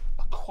workshop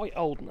are quite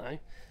old now,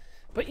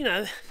 but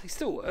they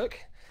still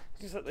work.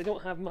 It's just that they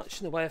don't have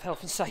much in the way of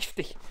health and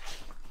safety,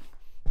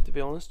 to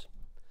be honest.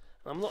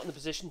 And I'm not in a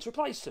position to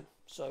replace them,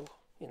 so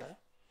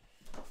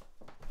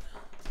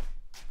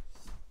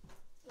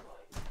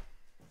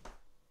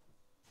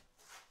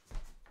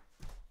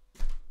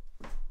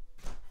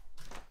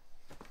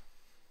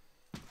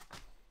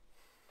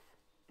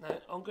Now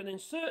I'm going to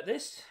insert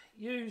this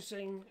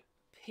using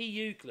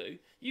PU glue.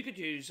 You could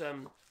use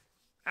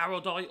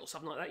Aerodite or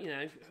something like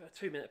that,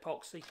 2-minute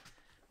epoxy,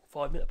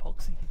 5-minute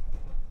epoxy,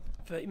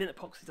 30-minute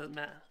epoxy, doesn't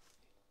matter.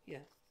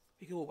 Yeah,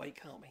 we can all wait,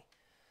 can't we?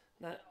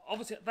 Now,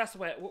 obviously, that's the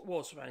way it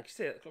was around. You can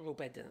see it's got a real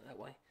bend in it that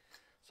way.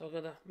 So I'm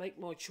going to make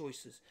my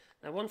choices.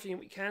 Now, one thing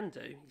we can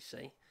do, you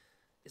see,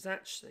 is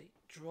actually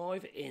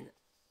drive it in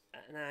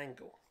at an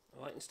angle.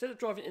 All right, instead of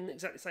driving it in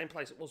exactly the same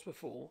place it was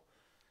before,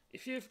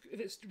 if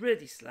it's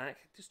really slack,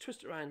 just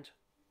twist it around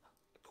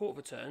a 1/4 of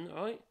a turn,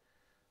 all right?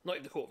 Not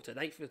even a 1/4 of a turn,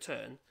 1/8 of a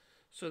turn.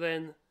 So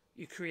then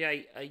you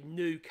create a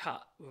new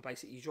cut where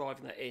basically you're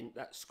driving that in,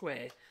 that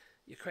square.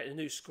 You create a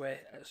new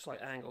square at a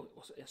slight angle. It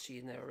was actually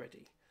in there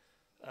already.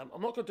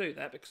 I'm not going to do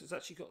that because it's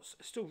actually it's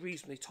still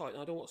reasonably tight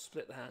and I don't want to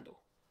split the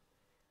handle.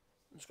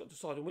 I'm just got to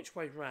decide on which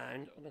way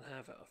round I'm going to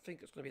have it. I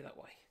think it's going to be that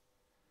way.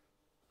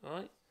 All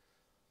right?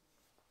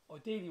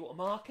 Ideally you want to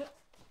mark it.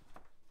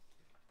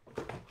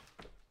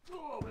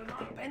 Oh, with a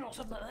mark pen or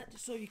something like that,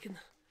 just so you can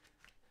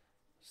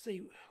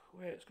see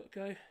where it's got to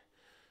go.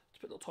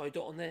 Just put a little tiny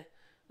dot on there,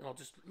 and I'll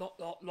just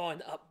line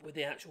it up with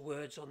the actual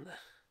words on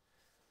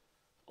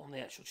the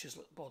actual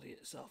chisel body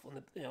itself,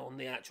 on the on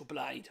the actual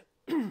blade.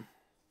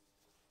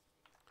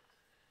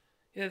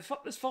 Yeah,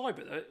 this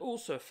fibre though, it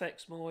also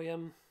affects my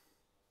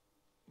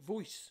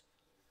voice.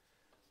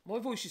 My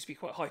voice used to be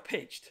quite high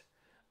pitched,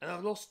 and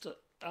I've lost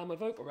my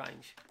vocal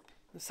range.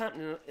 This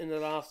happened in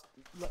the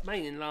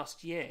mainly in the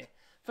last year.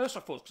 First I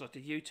thought it was because I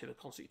did YouTube and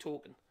constantly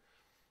talking,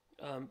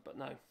 but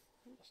no,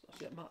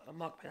 a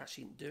mug pen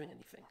actually isn't doing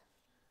anything.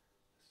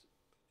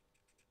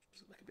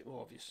 Does it make it a bit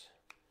more obvious?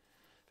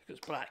 Because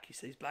it's black, you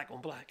see, it's black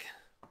on black.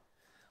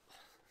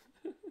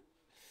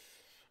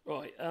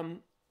 Right,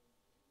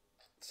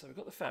 so we've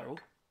got the ferrule,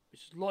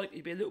 which is likely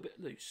to be a little bit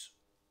loose.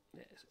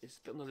 Yeah, it's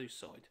a bit on the loose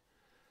side.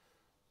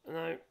 And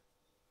now,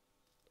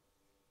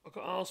 I've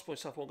got to ask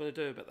myself what I'm going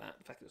to do about that,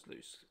 the fact that it's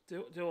loose.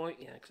 Do I?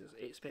 Yeah, because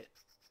it's a bit,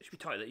 it should be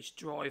tight, you should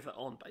drive that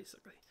on,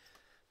 basically.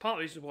 Part of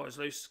the reason why it's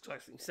loose, because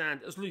I think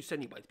sand, it was loose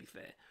anyway, to be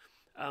fair.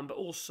 But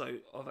also,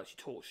 I've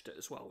actually torched it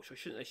as well, which I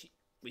shouldn't actually,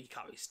 well, you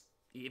can't really,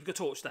 if you've got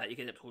to torch that, you're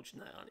going to end up torching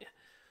that, aren't you?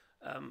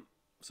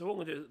 So what I'm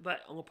going to do,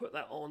 I'm going to put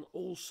that on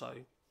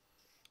also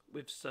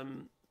with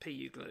some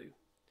PU glue.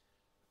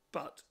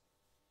 But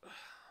I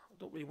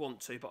don't really want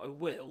to, but I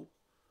will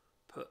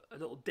put a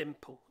little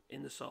dimple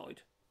in the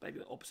side, maybe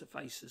on opposite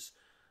faces,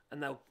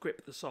 and they'll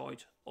grip the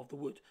side of the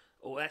wood,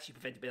 or actually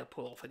prevent it being able to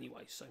pull off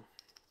anyway. So,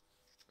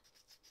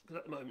 because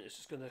at the moment it's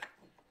just going to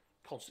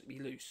constantly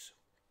be loose.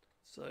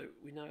 So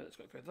we know it's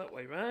got to go that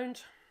way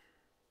round.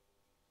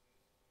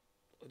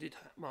 I did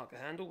mark a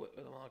handle, but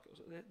where the marker was,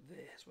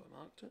 there's where I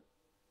marked it.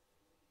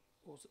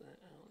 Or was it there?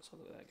 Oh, let's have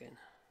a look at that again.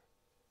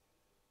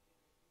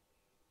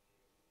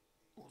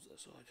 Or was it that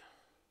side?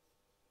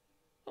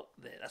 Oh,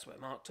 there, that's where I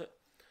marked it.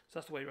 So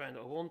that's the way around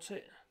I want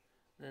it.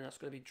 And then that's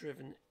going to be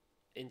driven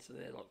into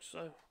there like so.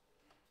 Am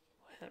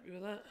I happy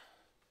with that?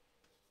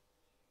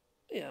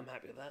 Yeah, I'm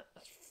happy with that.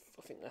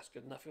 I think that's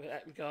good enough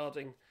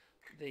regarding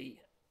the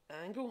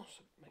angle.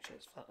 So make sure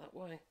it's flat that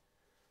way.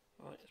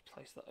 Right, let's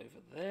place that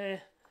over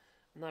there.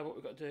 Now what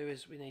we've got to do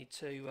is we need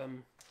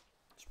to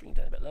just bring it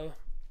down a bit lower.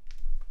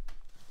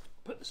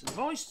 Put this in the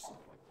vise.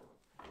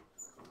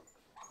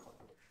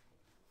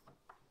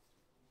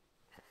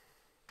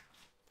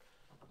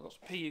 I've got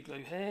some PU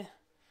glue here.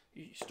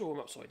 You store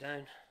them upside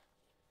down.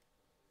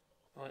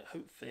 Right,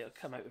 hopefully it'll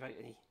come out without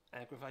any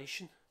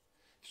aggravation.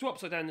 If you store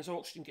upside down, there's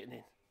oxygen getting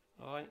in.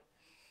 Alright.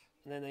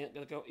 And then they ain't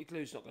gonna go, your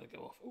glue's not gonna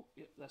go off. Oh,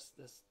 yeah, that's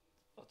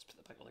I'll just put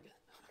that back on again.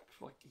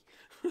 Crikey.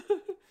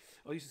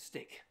 I'll use a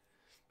stick.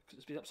 Because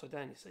it's been upside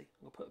down, you see.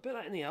 I'm gonna put a bit of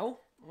that in the L,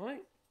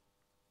 alright?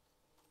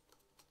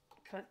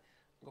 Okay.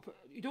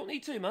 You don't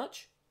need too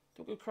much.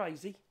 Don't go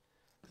crazy.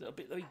 Because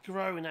it'll be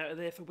growing out of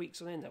there for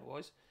weeks on end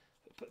otherwise.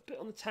 Put a bit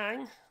on the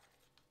tang.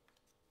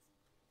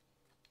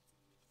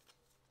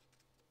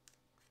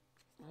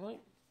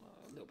 Alright,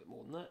 a little bit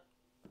more than that.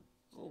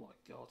 Oh my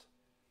god.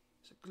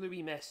 It's a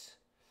gluey mess.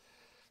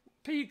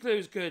 PU glue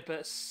is good, but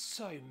it's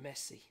so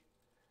messy.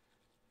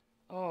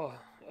 Oh,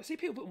 I see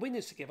people put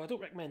windows together. I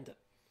don't recommend it.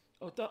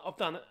 I've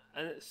done it,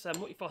 and it's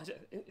what you find is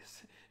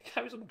it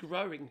carries on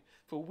growing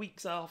for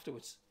weeks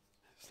afterwards.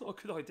 It's not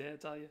a good idea, I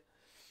tell you.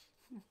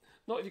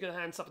 Not if you're going to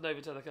hand something over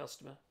to the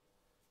customer.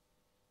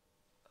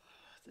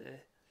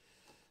 There,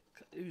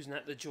 oozing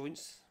out the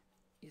joints.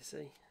 You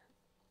see,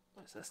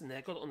 so that's in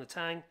there. Got it on the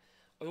tang.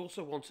 I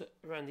also want it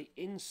around the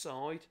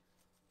inside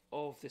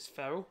of this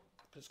ferrule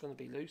because it's going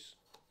to be loose.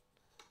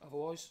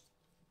 Otherwise,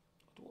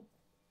 I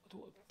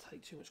don't want to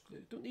take too much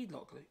glue. Don't need a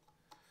lot of glue.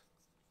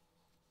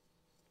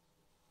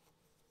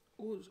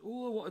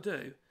 All I want to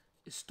do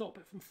is stop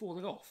it from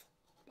falling off,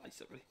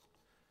 basically.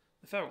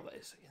 The ferrule, that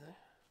is, you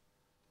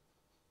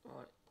know.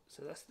 Right,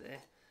 so that's there.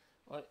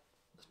 Right,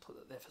 let's put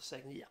that there for a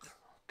second. Yeah,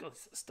 God,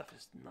 this stuff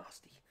is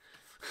nasty.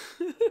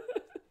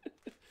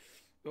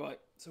 Right,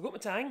 so I've got my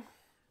tang.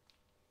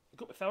 I've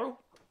got my ferrule.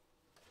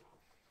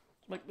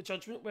 To make my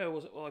judgment, where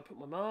was it? Well, I put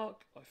my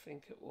mark. I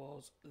think it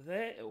was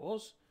there. It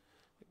was.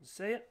 I can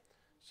see it.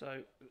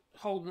 So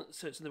holding it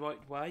so it's in the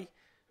right way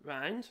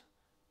round.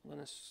 I'm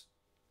going to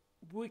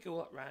wiggle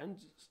that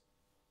round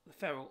the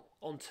ferrule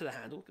onto the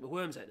handle. Get the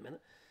worms out in a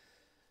minute.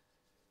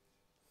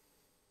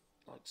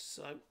 Like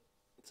so.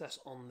 So that's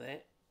on there.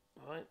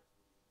 Alright.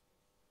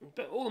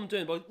 But all I'm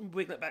doing by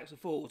wiggling it backwards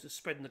and forwards is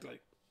spreading the glue.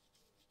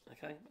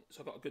 Okay,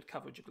 so I've got a good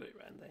coverage of glue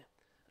around there.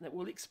 And it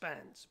will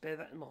expand, so bear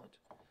that in mind.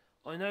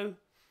 I know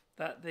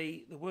that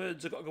the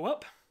words have got to go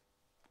up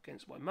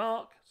against my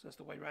mark, so that's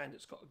the way round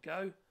it's got to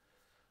go.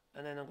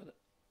 And then I'm going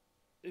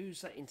to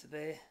ooze that into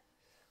there.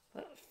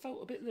 That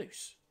felt a bit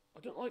loose. I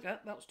don't like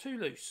that, that was too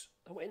loose.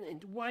 I went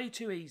in way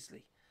too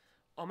easily.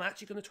 I'm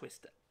actually going to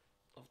twist it.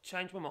 I've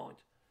changed my mind.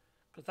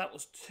 Because that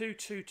was too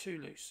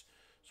loose.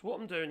 So what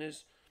I'm doing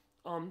is,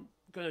 I'm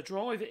going to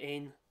drive it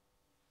in,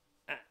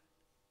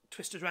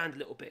 twist it around a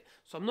little bit.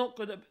 So I'm not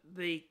going to,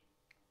 the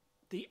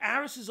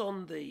arises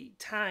on the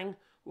tang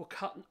will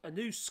cut a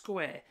new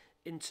square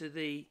into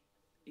the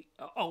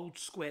old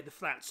square, the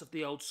flats of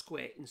the old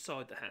square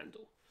inside the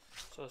handle.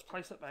 So let's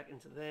place that back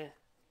into there.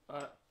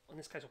 In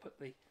this case I'll put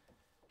the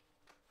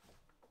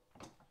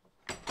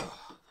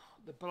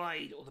the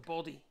blade or the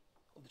body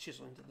of the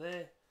chisel into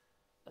there,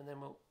 and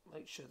then we'll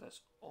make sure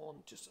that's on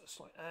just at a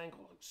slight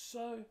angle like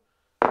so.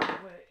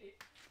 Where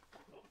it,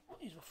 I'll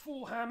use my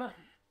forehammer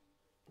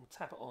and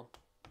tap it on.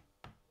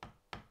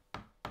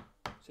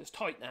 So it's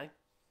tight now.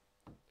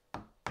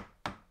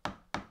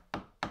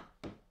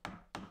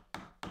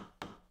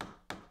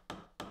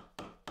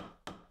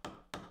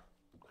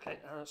 Okay,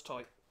 now it's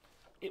tight.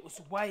 It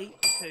was way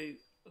too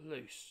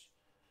loose.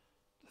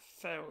 The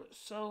ferrule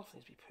itself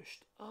needs to be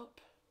pushed up.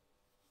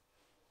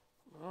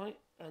 Right,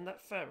 and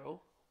that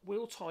ferrule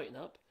will tighten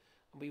up,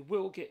 and we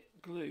will get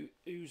glue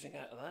oozing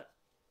out of that.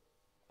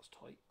 That's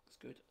tight, that's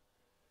good.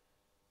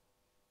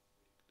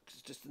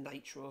 It's just the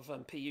nature of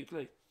PU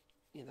glue,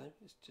 you know,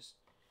 it's just...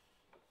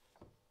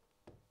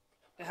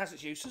 It has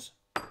its uses,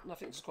 and I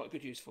think it's quite a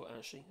good use for it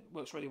actually. It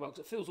works really well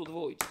because it fills all the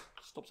voids,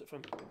 stops it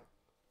from...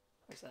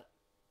 What's that?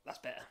 That's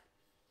better.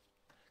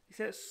 You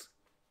see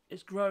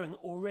it's growing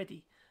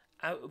already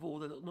out of all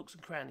the little nooks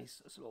and crannies.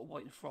 That's a little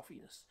white and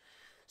frothiness.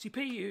 See,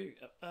 PU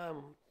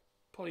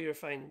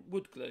polyurethane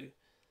wood glue,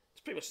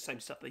 it's pretty much the same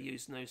stuff they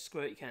use in those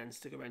squirty cans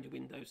to go around your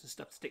windows and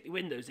stuff to stick your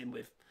windows in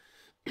with.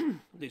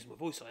 Losing my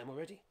voice I am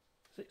already.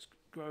 So it's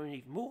growing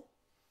even more.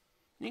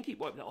 You can keep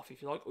wiping that off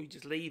if you like, or you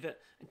just leave it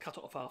and cut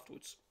it off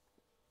afterwards.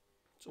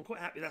 So I'm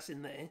quite happy that's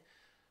in there.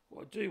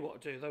 What I do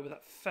though with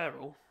that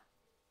ferrule,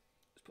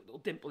 is put a little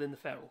dimple in the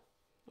ferrule.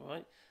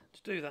 Alright?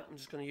 To do that I'm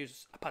just going to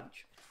use a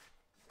punch.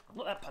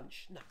 Not that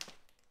punch, no.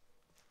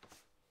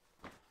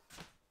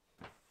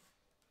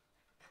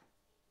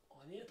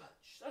 I need a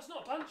punch. That's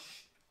not a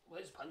punch. Well,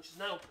 it's a punch. It's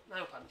nail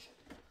punch.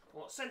 I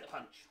want a centre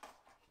punch.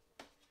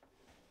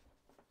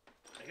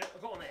 There you go.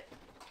 I've got on it.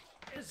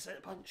 Here's the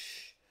centre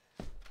punch.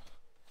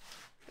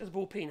 There's a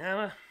ball peen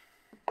hammer.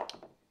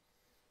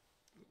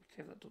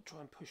 Okay, that'll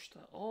try and push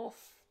that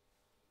off.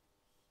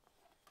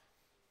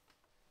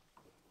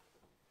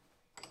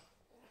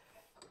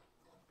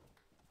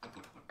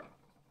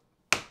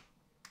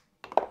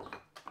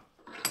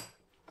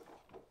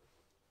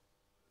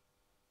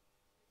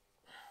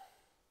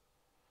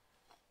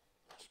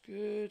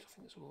 Good, I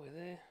think it's all the way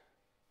there.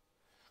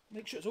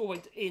 Make sure it's all the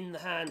way in the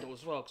handle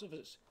as well, because if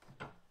it's...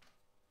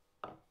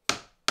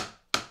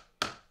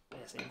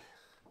 There's in.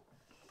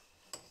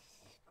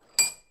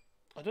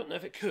 I don't know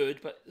if it could,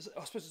 but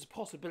I suppose there's a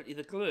possibility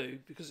the glue,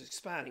 because it's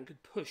expanding,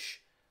 could push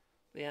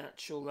the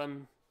actual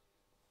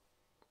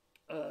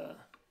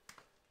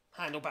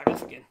handle back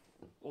off again,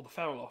 or the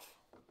ferrule off.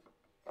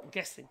 I'm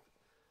guessing.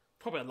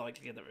 Probably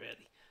unlikely to get it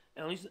really.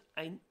 And I'll use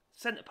a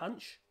centre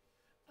punch,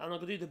 and I'm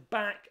going to do the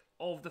back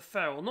of the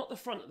ferrule, not the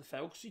front of the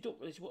ferrule, because you don't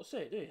really want to see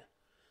it, do you?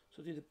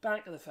 So I'll do the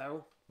back of the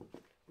ferrule. I'm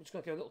just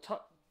going to go a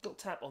little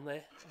tap on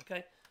there,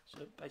 okay? So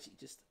basically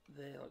just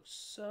there, like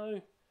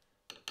so.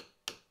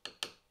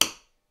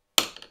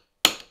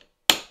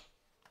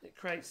 It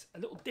creates a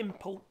little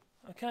dimple,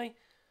 okay,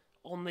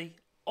 on the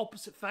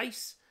opposite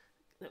face,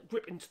 that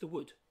grip into the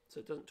wood, so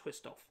it doesn't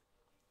twist off.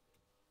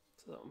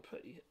 So I'm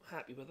pretty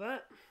happy with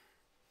that.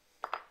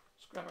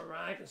 Just grab a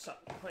rag and start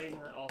cleaning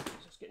that off.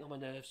 It's just getting on my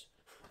nerves.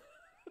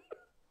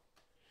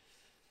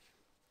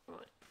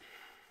 Right.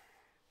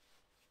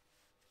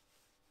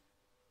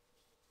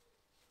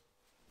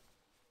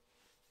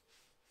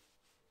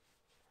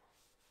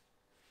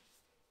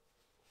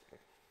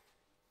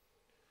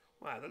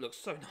 Wow, that looks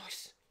so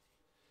nice.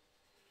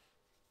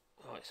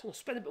 Right, so I'll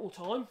spend a bit more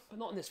time, but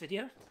not in this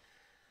video,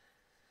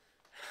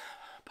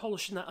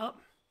 polishing that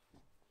up,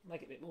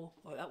 make it a bit more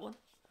like that one,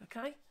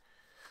 okay?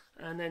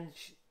 And then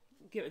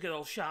give it a good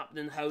old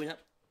sharpening and honing up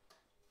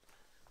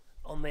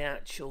on the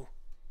actual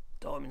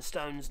diamond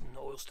stones and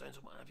oil stones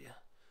and what have you,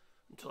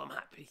 until I'm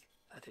happy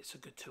that it's a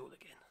good tool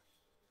again.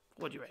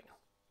 What do you reckon?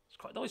 It's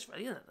quite nice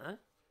really, isn't it, though?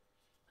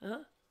 Huh?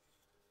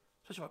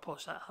 Especially if I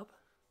polish that up.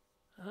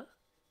 Huh?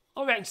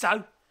 I reckon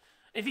so.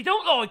 If you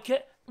don't like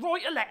it,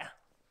 write a letter.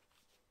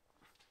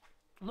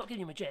 I'm not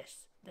giving you my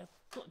dress. No,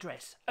 not a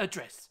dress. A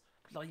dress.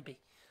 Blimey.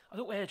 I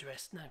don't wear a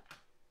dress, no.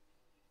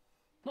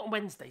 Not on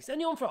Wednesdays,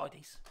 only on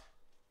Fridays.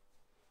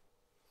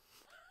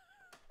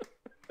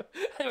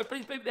 Anyway,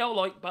 please hit the old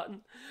like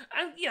button.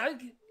 And, you know,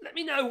 let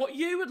me know what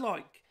you would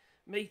like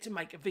me to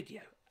make a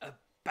video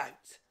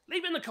about.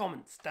 Leave it in the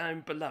comments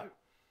down below.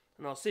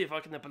 And I'll see if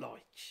I can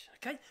oblige.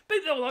 Okay?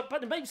 Beat the old like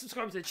button and maybe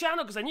subscribe to the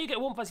channel, because then you get a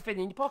warm fuzzy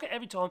feeling in your pocket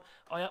every time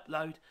I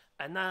upload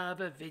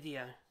another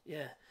video.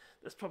 Yeah,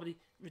 that's probably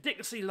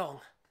ridiculously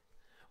long.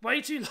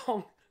 Way too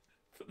long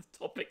for the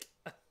topic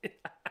I had.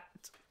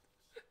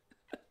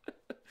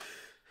 I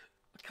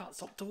can't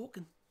stop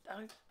talking.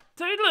 No.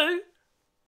 Toodaloo!